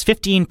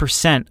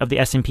 15% of the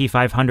S&P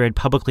 500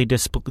 publicly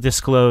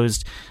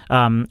disclosed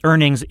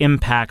earnings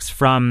impacts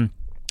from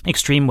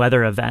extreme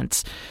weather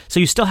events. So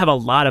you still have a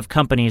lot of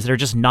companies that are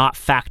just not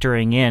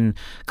factoring in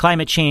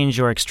climate change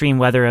or extreme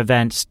weather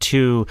events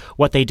to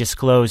what they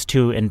disclose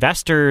to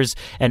investors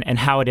and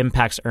how it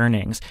impacts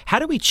earnings. How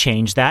do we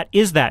change that?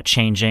 Is that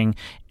changing?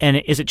 And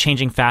is it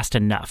changing fast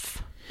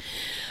enough?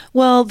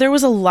 Well, there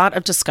was a lot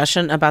of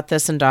discussion about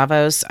this in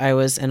Davos. I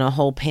was in a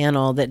whole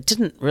panel that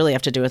didn't really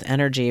have to do with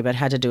energy, but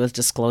had to do with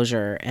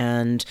disclosure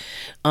and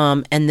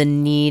the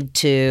need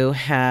to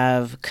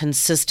have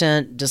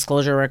consistent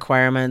disclosure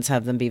requirements,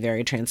 have them be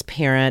very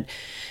transparent.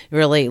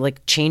 Really,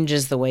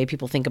 changes the way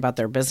people think about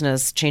their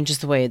business, changes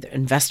the way the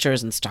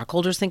investors and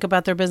stockholders think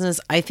about their business.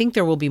 I think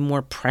there will be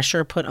more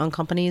pressure put on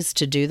companies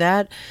to do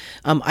that.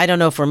 I don't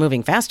know if we're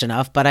moving fast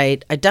enough, but I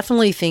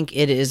definitely think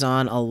it is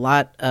on a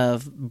lot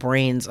of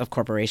brains of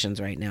corporations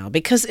right now,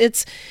 because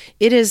it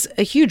is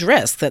a huge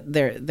risk that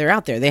they're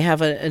out there. They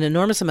have an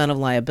enormous amount of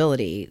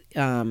liability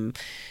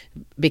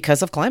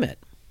because of climate.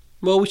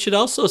 Well, we should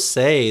also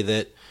say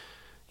that,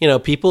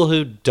 people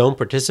who don't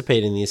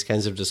participate in these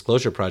kinds of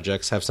disclosure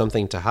projects have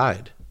something to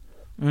hide.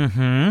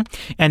 Mm-hmm.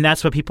 And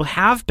that's what people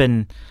have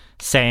been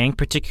saying,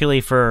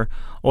 particularly for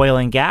oil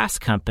and gas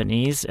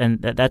companies,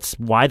 and that's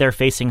why they're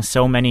facing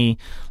so many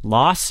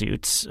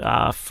lawsuits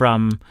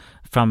from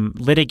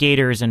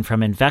litigators and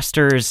from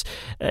investors.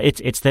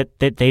 It's that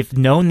they've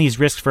known these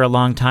risks for a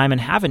long time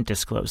and haven't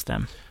disclosed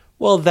them.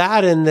 Well,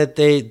 that and that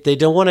they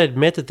don't want to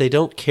admit that they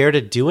don't care to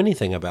do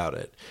anything about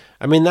it.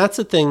 I mean, that's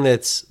the thing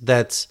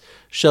that's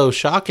so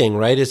shocking,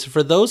 right? Is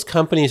for those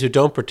companies who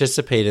don't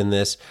participate in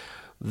this,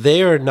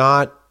 they are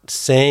not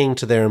saying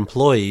to their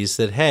employees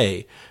that,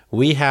 hey,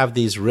 we have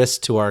these risks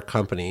to our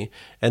company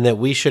and that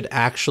we should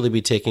actually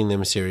be taking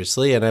them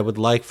seriously. And I would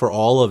like for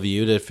all of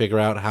you to figure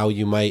out how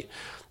you might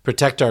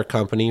protect our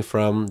company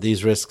from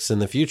these risks in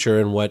the future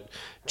and what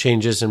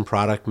changes in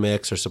product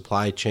mix or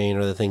supply chain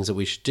are the things that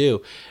we should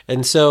do.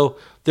 And so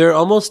they're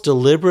almost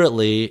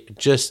deliberately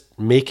just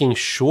making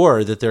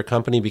sure that their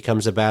company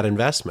becomes a bad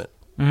investment.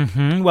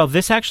 Mm-hmm. Well,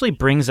 this actually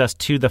brings us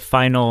to the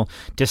final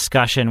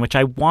discussion, which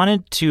I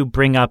wanted to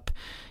bring up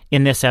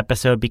in this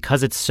episode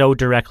because it's so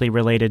directly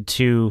related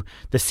to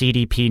the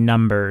CDP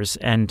numbers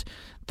and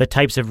the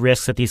types of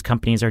risks that these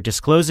companies are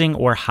disclosing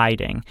or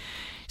hiding.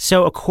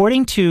 So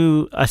according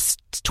to a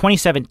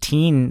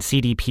 2017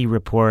 CDP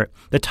report,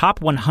 the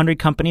top 100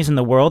 companies in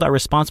the world are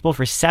responsible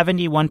for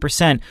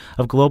 71%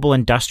 of global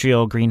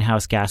industrial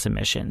greenhouse gas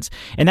emissions.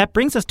 And that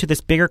brings us to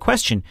this bigger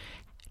question.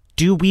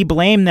 Do we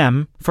blame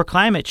them for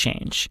climate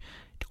change?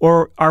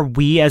 Or are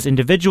we as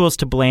individuals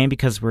to blame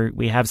because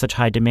we have such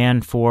high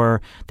demand for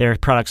their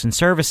products and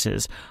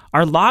services?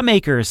 Are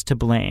lawmakers to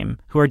blame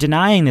who are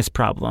denying this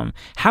problem?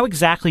 How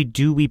exactly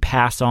do we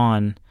pass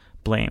on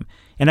blame?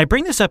 And I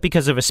bring this up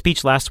because of a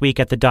speech last week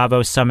at the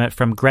Davos Summit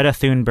from Greta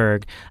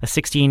Thunberg, a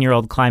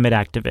 16-year-old climate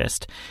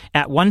activist.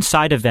 At one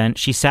side event,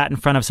 she sat in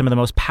front of some of the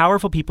most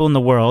powerful people in the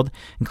world,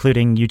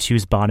 including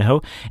U2's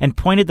Bono, and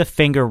pointed the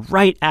finger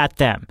right at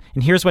them.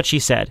 And here's what she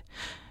said.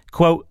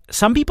 Quote,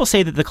 "Some people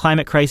say that the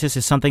climate crisis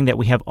is something that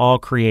we have all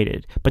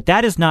created, but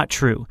that is not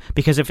true,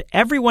 because if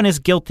everyone is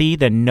guilty,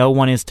 then no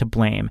one is to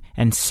blame,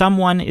 and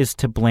someone is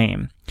to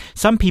blame.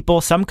 Some people,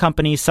 some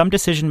companies, some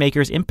decision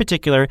makers in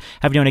particular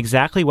have known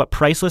exactly what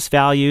priceless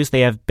values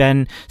they have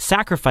been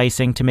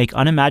sacrificing to make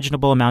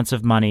unimaginable amounts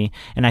of money,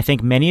 and I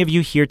think many of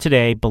you here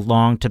today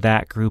belong to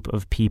that group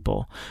of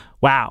people."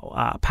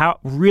 Wow,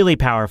 really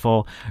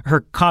powerful.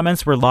 Her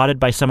comments were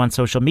lauded by some on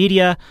social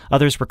media.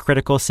 Others were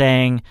critical,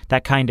 saying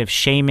that kind of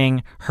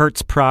shaming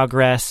hurts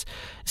progress.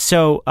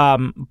 So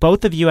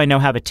both of you, I know,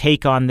 have a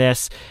take on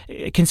this.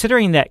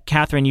 Considering that,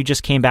 Catherine, you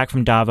just came back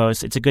from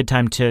Davos, it's a good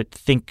time to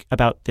think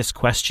about this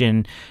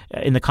question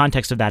in the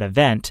context of that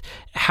event.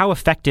 How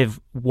effective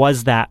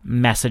was that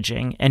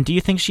messaging? And do you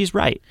think she's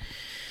right?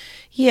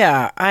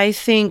 Yeah, I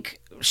think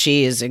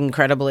she is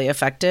incredibly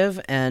effective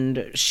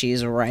and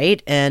she's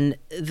right. And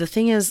the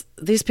thing is,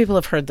 these people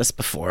have heard this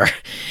before.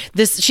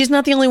 She's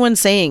not the only one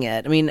saying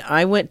it. I mean,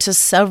 I went to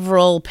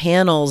several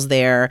panels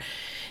there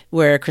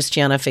where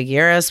Christiana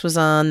Figueres was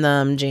on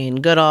them, Jane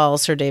Goodall,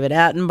 Sir David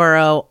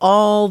Attenborough.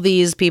 All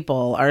these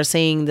people are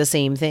saying the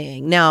same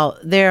thing. Now,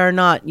 they are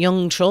not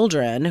young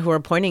children who are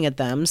pointing at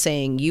them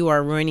saying, "You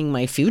are ruining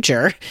my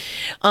future."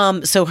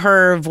 So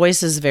her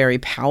voice is very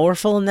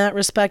powerful in that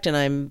respect.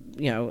 And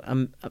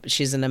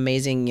she's an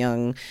amazing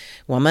young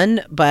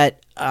woman. But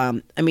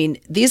I mean,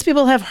 these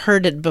people have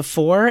heard it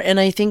before. And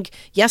I think,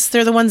 yes,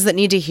 they're the ones that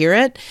need to hear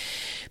it,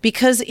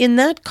 because in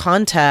that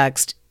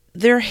context,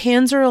 their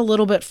hands are a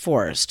little bit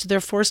forced. They're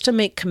forced to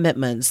make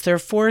commitments. They're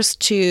forced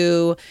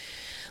to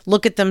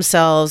look at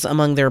themselves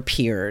among their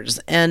peers.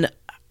 And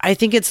I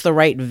think it's the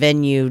right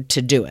venue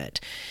to do it.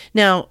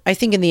 Now, I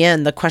think in the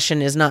end, the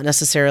question is not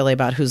necessarily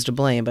about who's to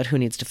blame, but who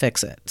needs to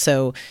fix it.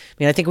 So,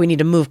 I think we need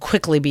to move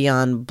quickly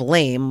beyond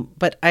blame,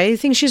 but I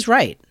think she's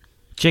right.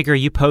 Jigar,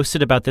 you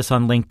posted about this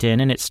on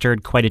LinkedIn, and it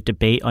stirred quite a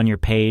debate on your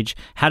page.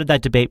 How did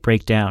that debate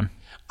break down?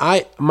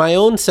 My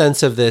own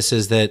sense of this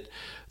is that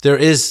there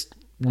is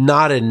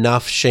not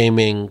enough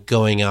shaming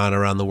going on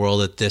around the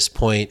world at this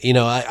point.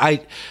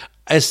 I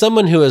as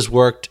someone who has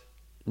worked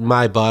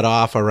my butt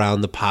off around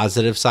the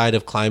positive side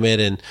of climate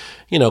and,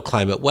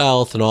 climate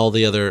wealth and all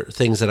the other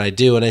things that I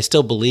do, and I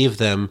still believe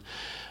them.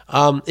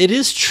 It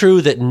is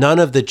true that none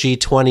of the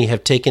G20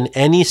 have taken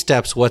any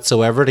steps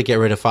whatsoever to get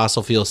rid of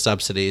fossil fuel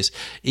subsidies,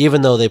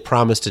 even though they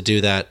promised to do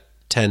that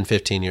 10,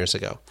 15 years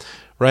ago,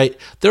 right?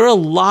 There are a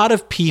lot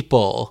of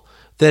people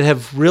that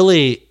have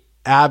really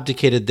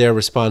abdicated their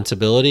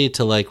responsibility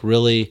to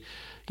really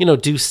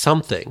do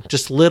something,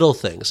 just little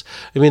things.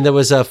 I mean, there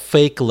was a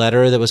fake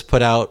letter that was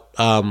put out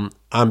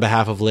on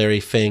behalf of Larry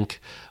Fink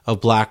of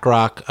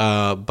BlackRock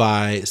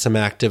by some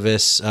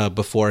activists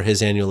before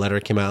his annual letter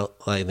came out,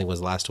 I think it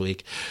was last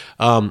week,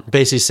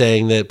 basically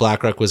saying that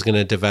BlackRock was going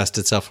to divest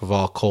itself of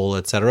all coal,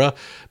 et cetera,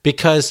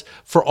 because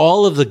for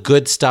all of the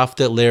good stuff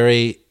that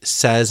Larry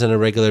says on a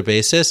regular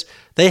basis,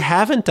 they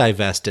haven't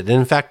divested. And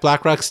in fact,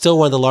 BlackRock's still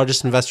one of the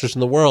largest investors in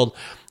the world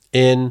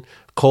in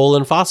coal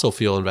and fossil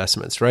fuel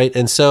investments, right?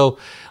 And so,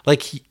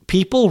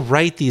 people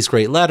write these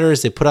great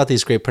letters, they put out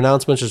these great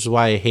pronouncements, which is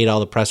why I hate all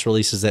the press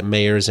releases that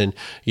mayors and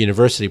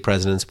university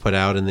presidents put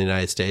out in the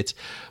United States.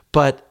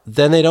 But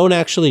then they don't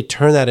actually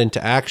turn that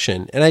into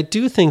action. And I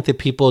do think that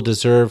people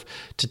deserve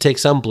to take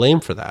some blame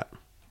for that.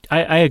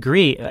 I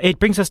agree. It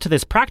brings us to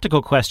this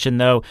practical question,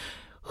 though.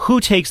 Who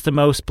takes the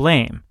most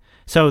blame?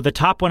 So the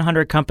top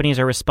 100 companies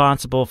are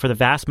responsible for the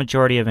vast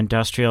majority of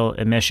industrial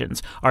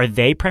emissions. Are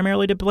they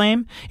primarily to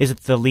blame? Is it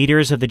the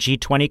leaders of the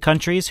G20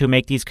 countries who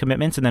make these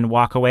commitments and then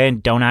walk away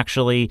and don't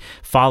actually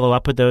follow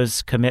up with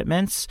those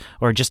commitments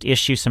or just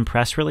issue some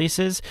press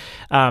releases?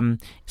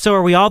 So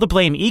are we all to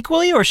blame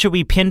equally, or should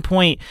we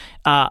pinpoint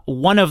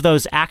one of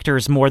those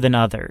actors more than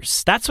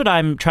others? That's what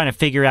I'm trying to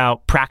figure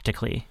out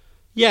practically.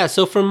 Yeah,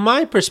 so from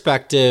my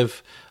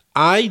perspective,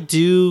 I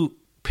do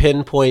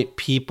pinpoint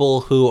people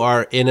who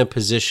are in a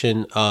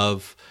position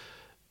of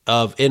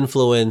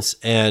influence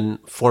and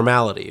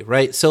formality,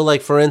 right? So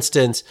for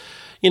instance,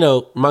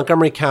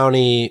 Montgomery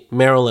County,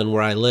 Maryland,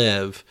 where I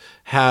live,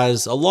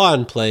 has a law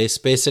in place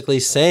basically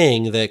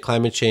saying that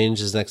climate change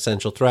is an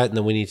existential threat and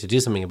that we need to do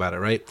something about it,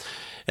 right?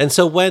 And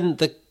so when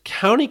the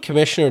county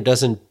commissioner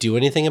doesn't do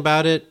anything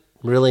about it,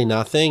 really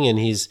nothing, and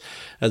he's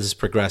this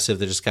progressive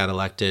that just got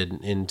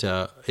elected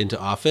into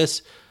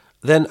office,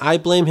 then I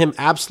blame him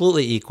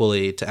absolutely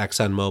equally to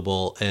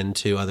ExxonMobil and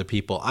to other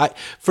people.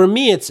 For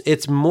me,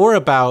 it's more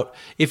about,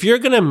 if you're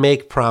going to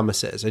make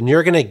promises and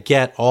you're going to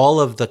get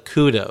all of the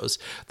kudos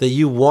that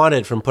you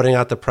wanted from putting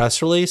out the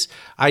press release,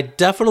 I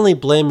definitely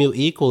blame you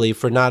equally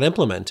for not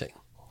implementing.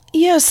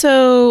 Yeah,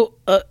 so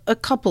a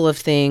couple of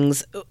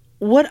things.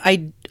 What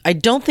I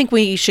don't think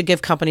we should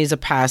give companies a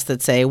pass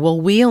that say, well,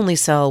 we only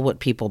sell what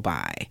people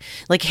buy.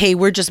 Hey,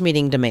 we're just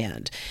meeting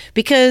demand.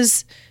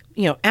 Because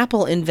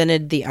Apple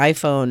invented the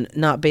iPhone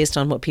not based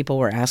on what people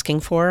were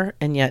asking for,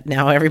 and yet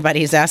now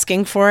everybody's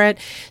asking for it.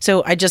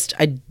 So I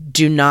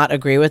do not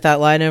agree with that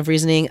line of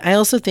reasoning. I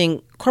also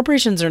think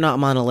corporations are not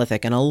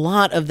monolithic, and a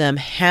lot of them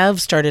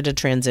have started a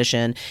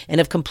transition and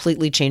have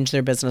completely changed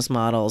their business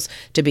models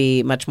to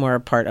be much more a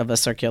part of a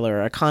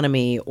circular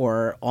economy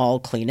or all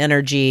clean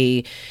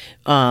energy.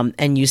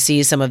 And you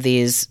see some of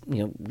these,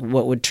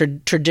 what would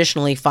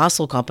traditionally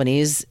fossil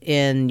companies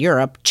in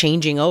Europe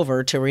changing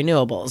over to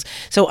renewables.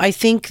 So I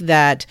think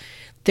that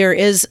there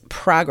is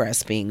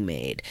progress being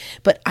made,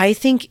 but I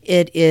think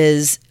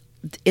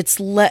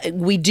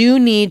we do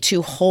need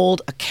to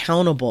hold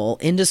accountable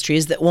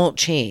industries that won't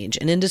change,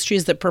 and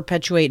industries that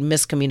perpetuate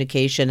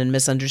miscommunication and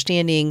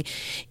misunderstanding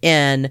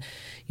and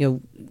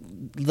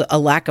a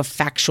lack of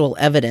factual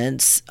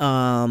evidence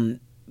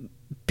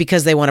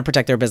because they want to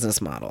protect their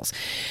business models.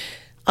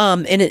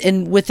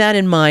 And with that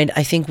in mind,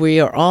 I think we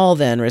are all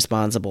then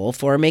responsible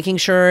for making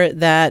sure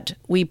that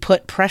we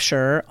put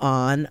pressure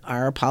on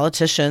our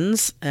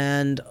politicians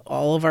and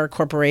all of our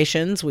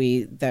corporations.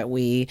 We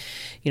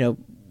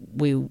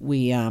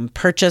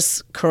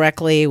purchase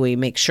correctly, we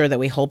make sure that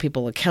we hold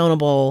people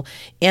accountable,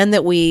 and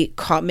that we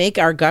make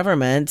our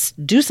governments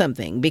do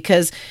something,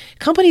 because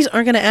companies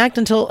aren't going to act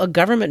until a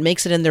government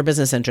makes it in their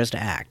business interest to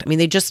act. I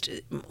mean,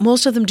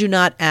 most of them do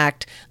not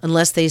act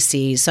unless they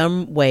see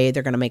some way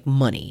they're going to make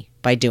money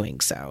by doing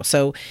so.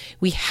 So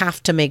we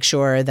have to make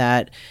sure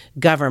that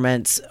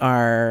governments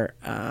are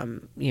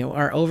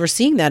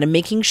overseeing that and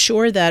making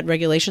sure that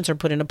regulations are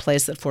put into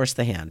place that force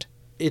the hand.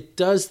 It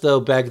does, though,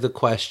 beg the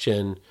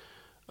question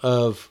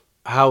of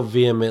how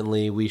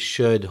vehemently we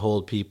should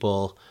hold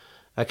people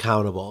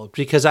accountable.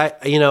 Because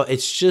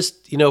it's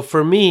just,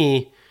 for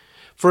me,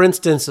 for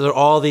instance, there are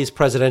all these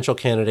presidential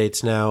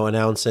candidates now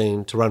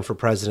announcing to run for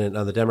president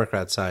on the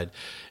Democrat side,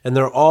 and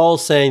they're all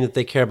saying that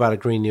they care about a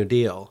Green New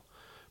Deal.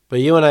 But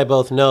you and I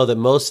both know that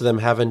most of them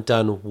haven't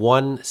done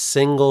one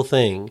single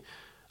thing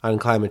on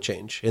climate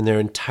change in their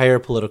entire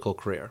political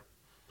career.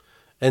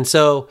 And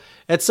so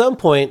at some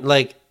point,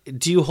 like,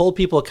 do you hold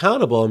people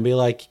accountable and be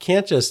like, you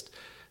can't just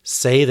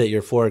say that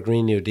you're for a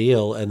Green New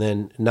Deal and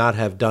then not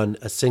have done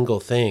a single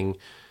thing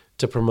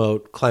to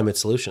promote climate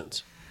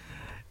solutions?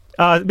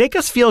 Make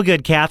us feel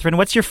good, Catherine.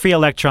 What's your free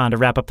electron to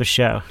wrap up the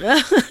show?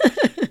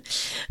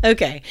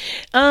 Okay.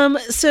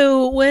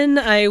 So when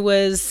I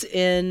was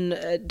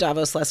in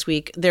Davos last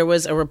week, there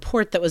was a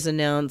report that was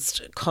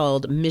announced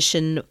called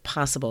Mission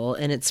Possible,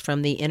 and it's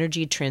from the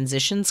Energy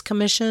Transitions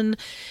Commission,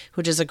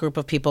 which is a group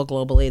of people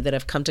globally that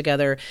have come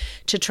together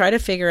to try to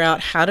figure out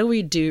how do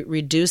we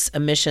reduce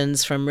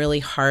emissions from really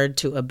hard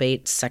to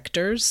abate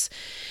sectors.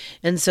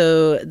 And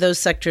so those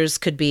sectors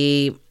could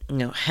be,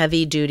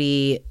 heavy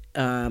duty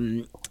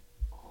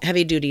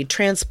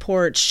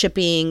transport,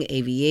 shipping,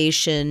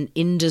 aviation,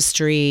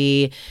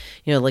 industry,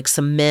 like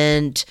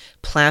cement,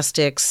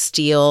 plastics,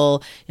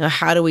 steel.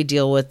 How do we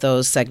deal with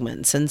those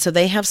segments? And so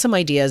they have some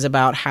ideas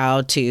about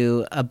how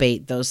to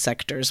abate those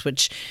sectors,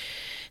 which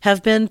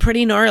have been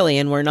pretty gnarly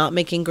and we're not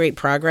making great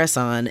progress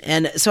on.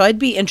 And so I'd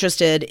be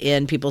interested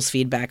in people's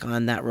feedback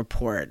on that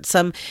report.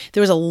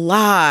 There was a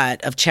lot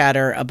of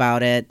chatter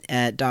about it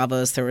at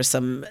Davos. There were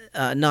some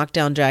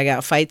knockdown, drag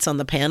out fights on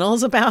the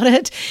panels about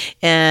it.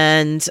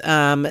 And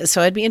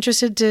so I'd be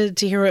interested to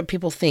hear what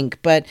people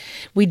think. But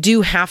we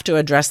do have to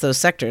address those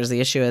sectors. The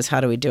issue is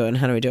how do we do it, and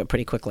how do we do it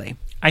pretty quickly?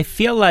 I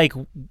feel like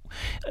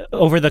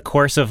over the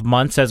course of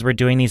months as we're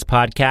doing these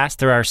podcasts,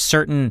 there are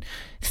certain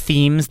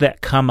themes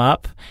that come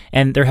up,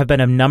 and there have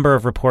been a number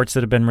of reports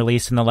that have been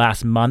released in the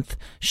last month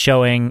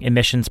showing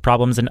emissions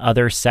problems in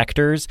other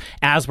sectors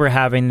as we're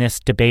having this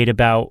debate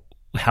about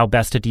how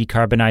best to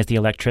decarbonize the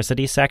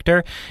electricity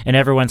sector, and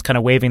everyone's kind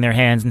of waving their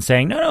hands and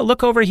saying, no,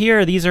 look over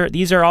here.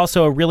 These are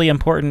also really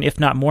important, if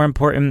not more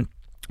important,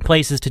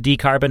 places to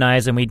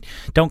decarbonize, and we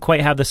don't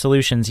quite have the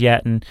solutions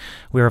yet. And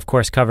we're, of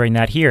course, covering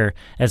that here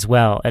as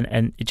well.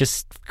 And it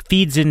just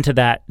feeds into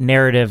that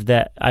narrative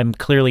that I'm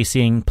clearly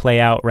seeing play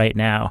out right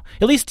now,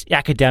 at least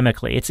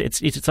academically.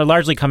 It's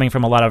largely coming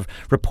from a lot of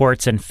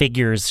reports and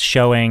figures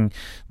showing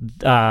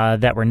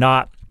that we're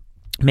not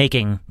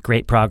making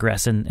great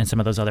progress in some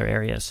of those other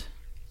areas.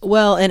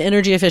 Well, and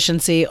energy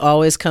efficiency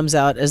always comes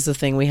out as the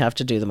thing we have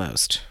to do the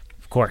most.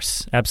 Of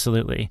course,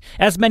 absolutely.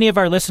 As many of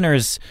our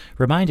listeners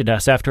reminded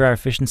us after our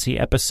efficiency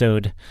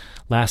episode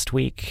last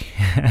week.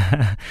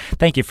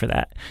 Thank you for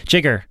that.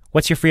 Jigger,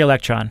 what's your free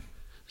electron?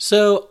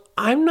 So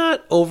I'm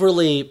not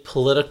overly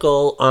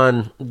political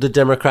on the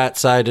Democrat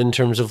side in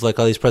terms of like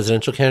all these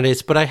presidential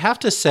candidates, but I have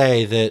to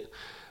say that,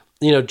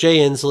 Jay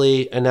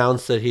Inslee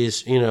announced that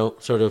he's,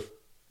 sort of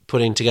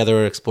putting together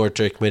an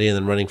exploratory committee and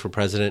then running for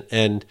president.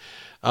 And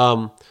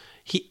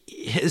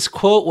his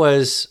quote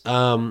was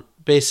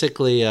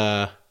basically...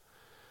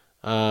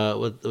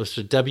 what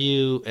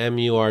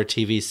WMUR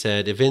TV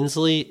said, if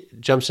Inslee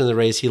jumps in the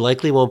race, he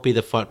likely won't be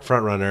the front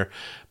runner,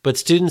 but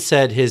students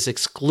said his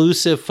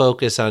exclusive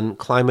focus on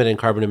climate and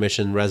carbon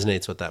emission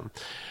resonates with them.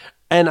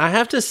 And I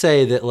have to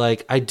say that,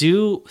 like, I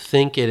do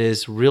think it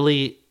is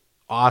really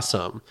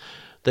awesome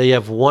that you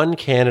have one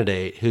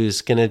candidate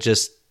who's going to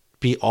just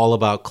be all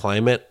about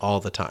climate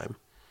all the time.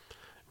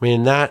 I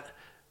mean,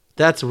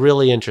 that's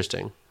really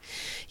interesting.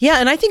 Yeah,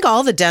 and I think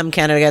all the Dem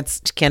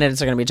candidates are going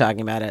to be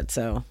talking about it.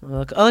 So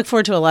I look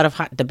forward to a lot of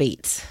hot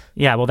debates.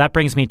 Yeah, well, that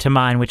brings me to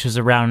mine, which is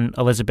around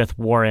Elizabeth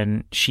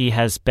Warren. She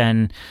has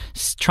been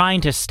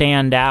trying to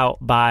stand out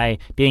by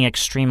being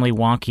extremely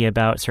wonky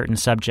about certain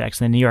subjects.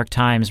 The New York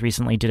Times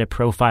recently did a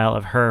profile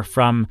of her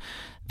from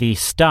the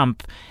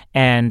stump,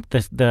 and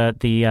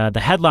the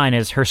headline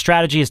is, her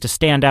strategy is to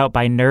stand out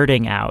by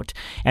nerding out.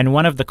 And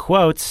one of the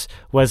quotes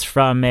was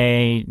from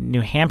a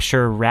New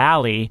Hampshire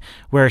rally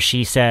where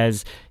she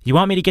says, you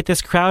want me to get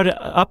this crowd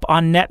up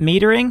on net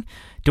metering?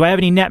 Do I have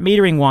any net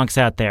metering wonks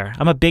out there?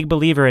 I'm a big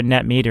believer in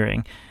net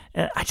metering.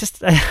 I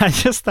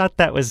just thought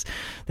that was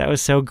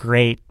so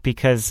great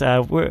because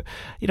we're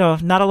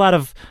not a lot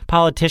of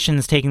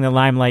politicians taking the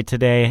limelight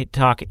today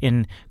talk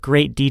in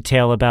great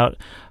detail about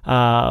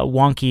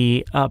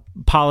wonky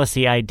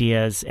policy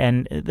ideas,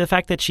 and the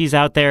fact that she's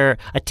out there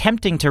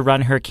attempting to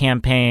run her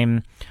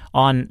campaign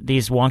on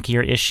these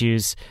wonkier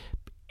issues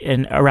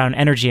around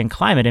energy and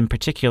climate in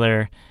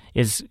particular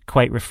is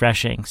quite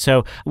refreshing.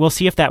 So we'll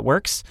see if that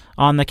works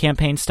on the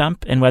campaign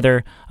stump and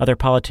whether other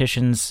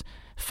politicians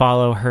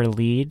follow her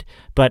lead.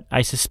 But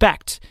I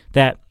suspect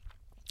that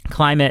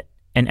climate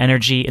and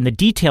energy and the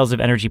details of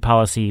energy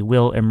policy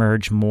will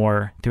emerge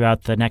more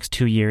throughout the next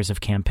 2 years of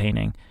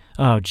campaigning.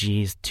 Oh,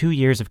 geez, 2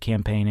 years of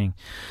campaigning.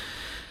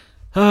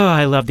 Oh,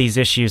 I love these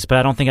issues, but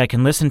I don't think I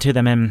can listen to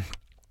them in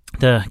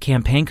the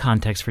campaign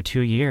context for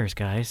 2 years,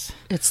 guys.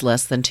 It's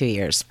less than 2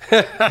 years.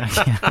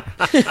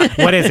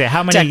 What is it?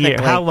 How many years?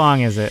 How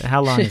long is it?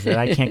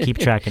 I can't keep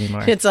track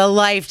anymore. It's a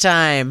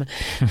lifetime.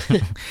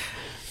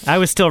 I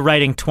was still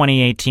writing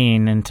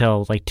 2018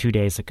 until like 2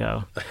 days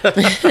ago.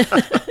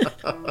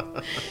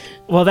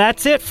 Well,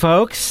 that's it,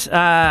 folks.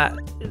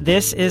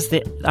 This is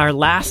our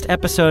last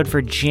episode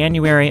for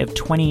January of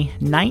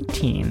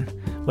 2019.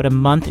 What a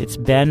month it's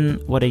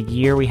been. What a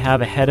year we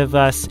have ahead of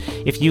us.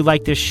 If you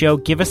like this show,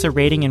 give us a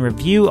rating and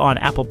review on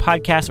Apple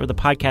Podcasts or the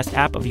podcast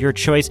app of your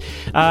choice.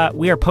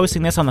 We are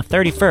posting this on the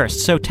 31st,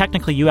 so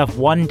technically you have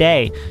 1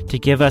 day to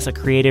give us a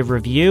creative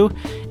review,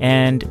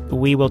 and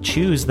we will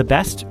choose the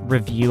best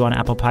review on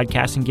Apple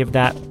Podcasts and give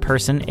that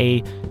person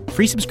a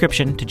free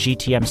subscription to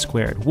GTM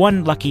Squared.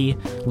 One lucky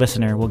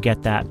listener will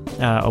get that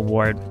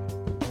award.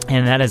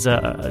 And that is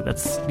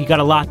you got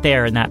a lot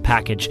there in that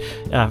package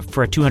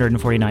for a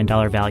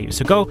 $249 value.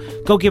 So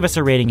go give us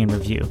a rating and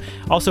review.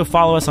 Also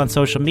follow us on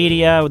social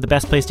media. The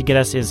best place to get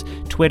us is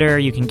Twitter.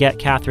 You can get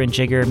Catherine,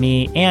 Jigger,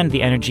 me, and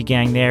the Energy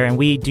Gang there. And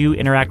we do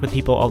interact with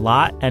people a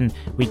lot, and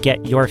we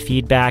get your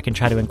feedback and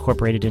try to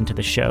incorporate it into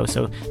the show.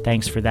 So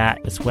thanks for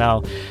that as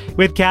well.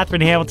 With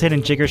Catherine Hamilton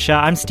and Jigger Shaw,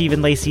 I'm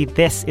Stephen Lacey.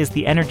 This is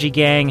the Energy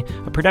Gang,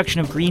 a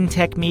production of Green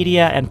Tech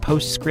Media and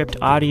Postscript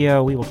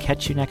Audio. We will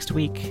catch you next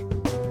week.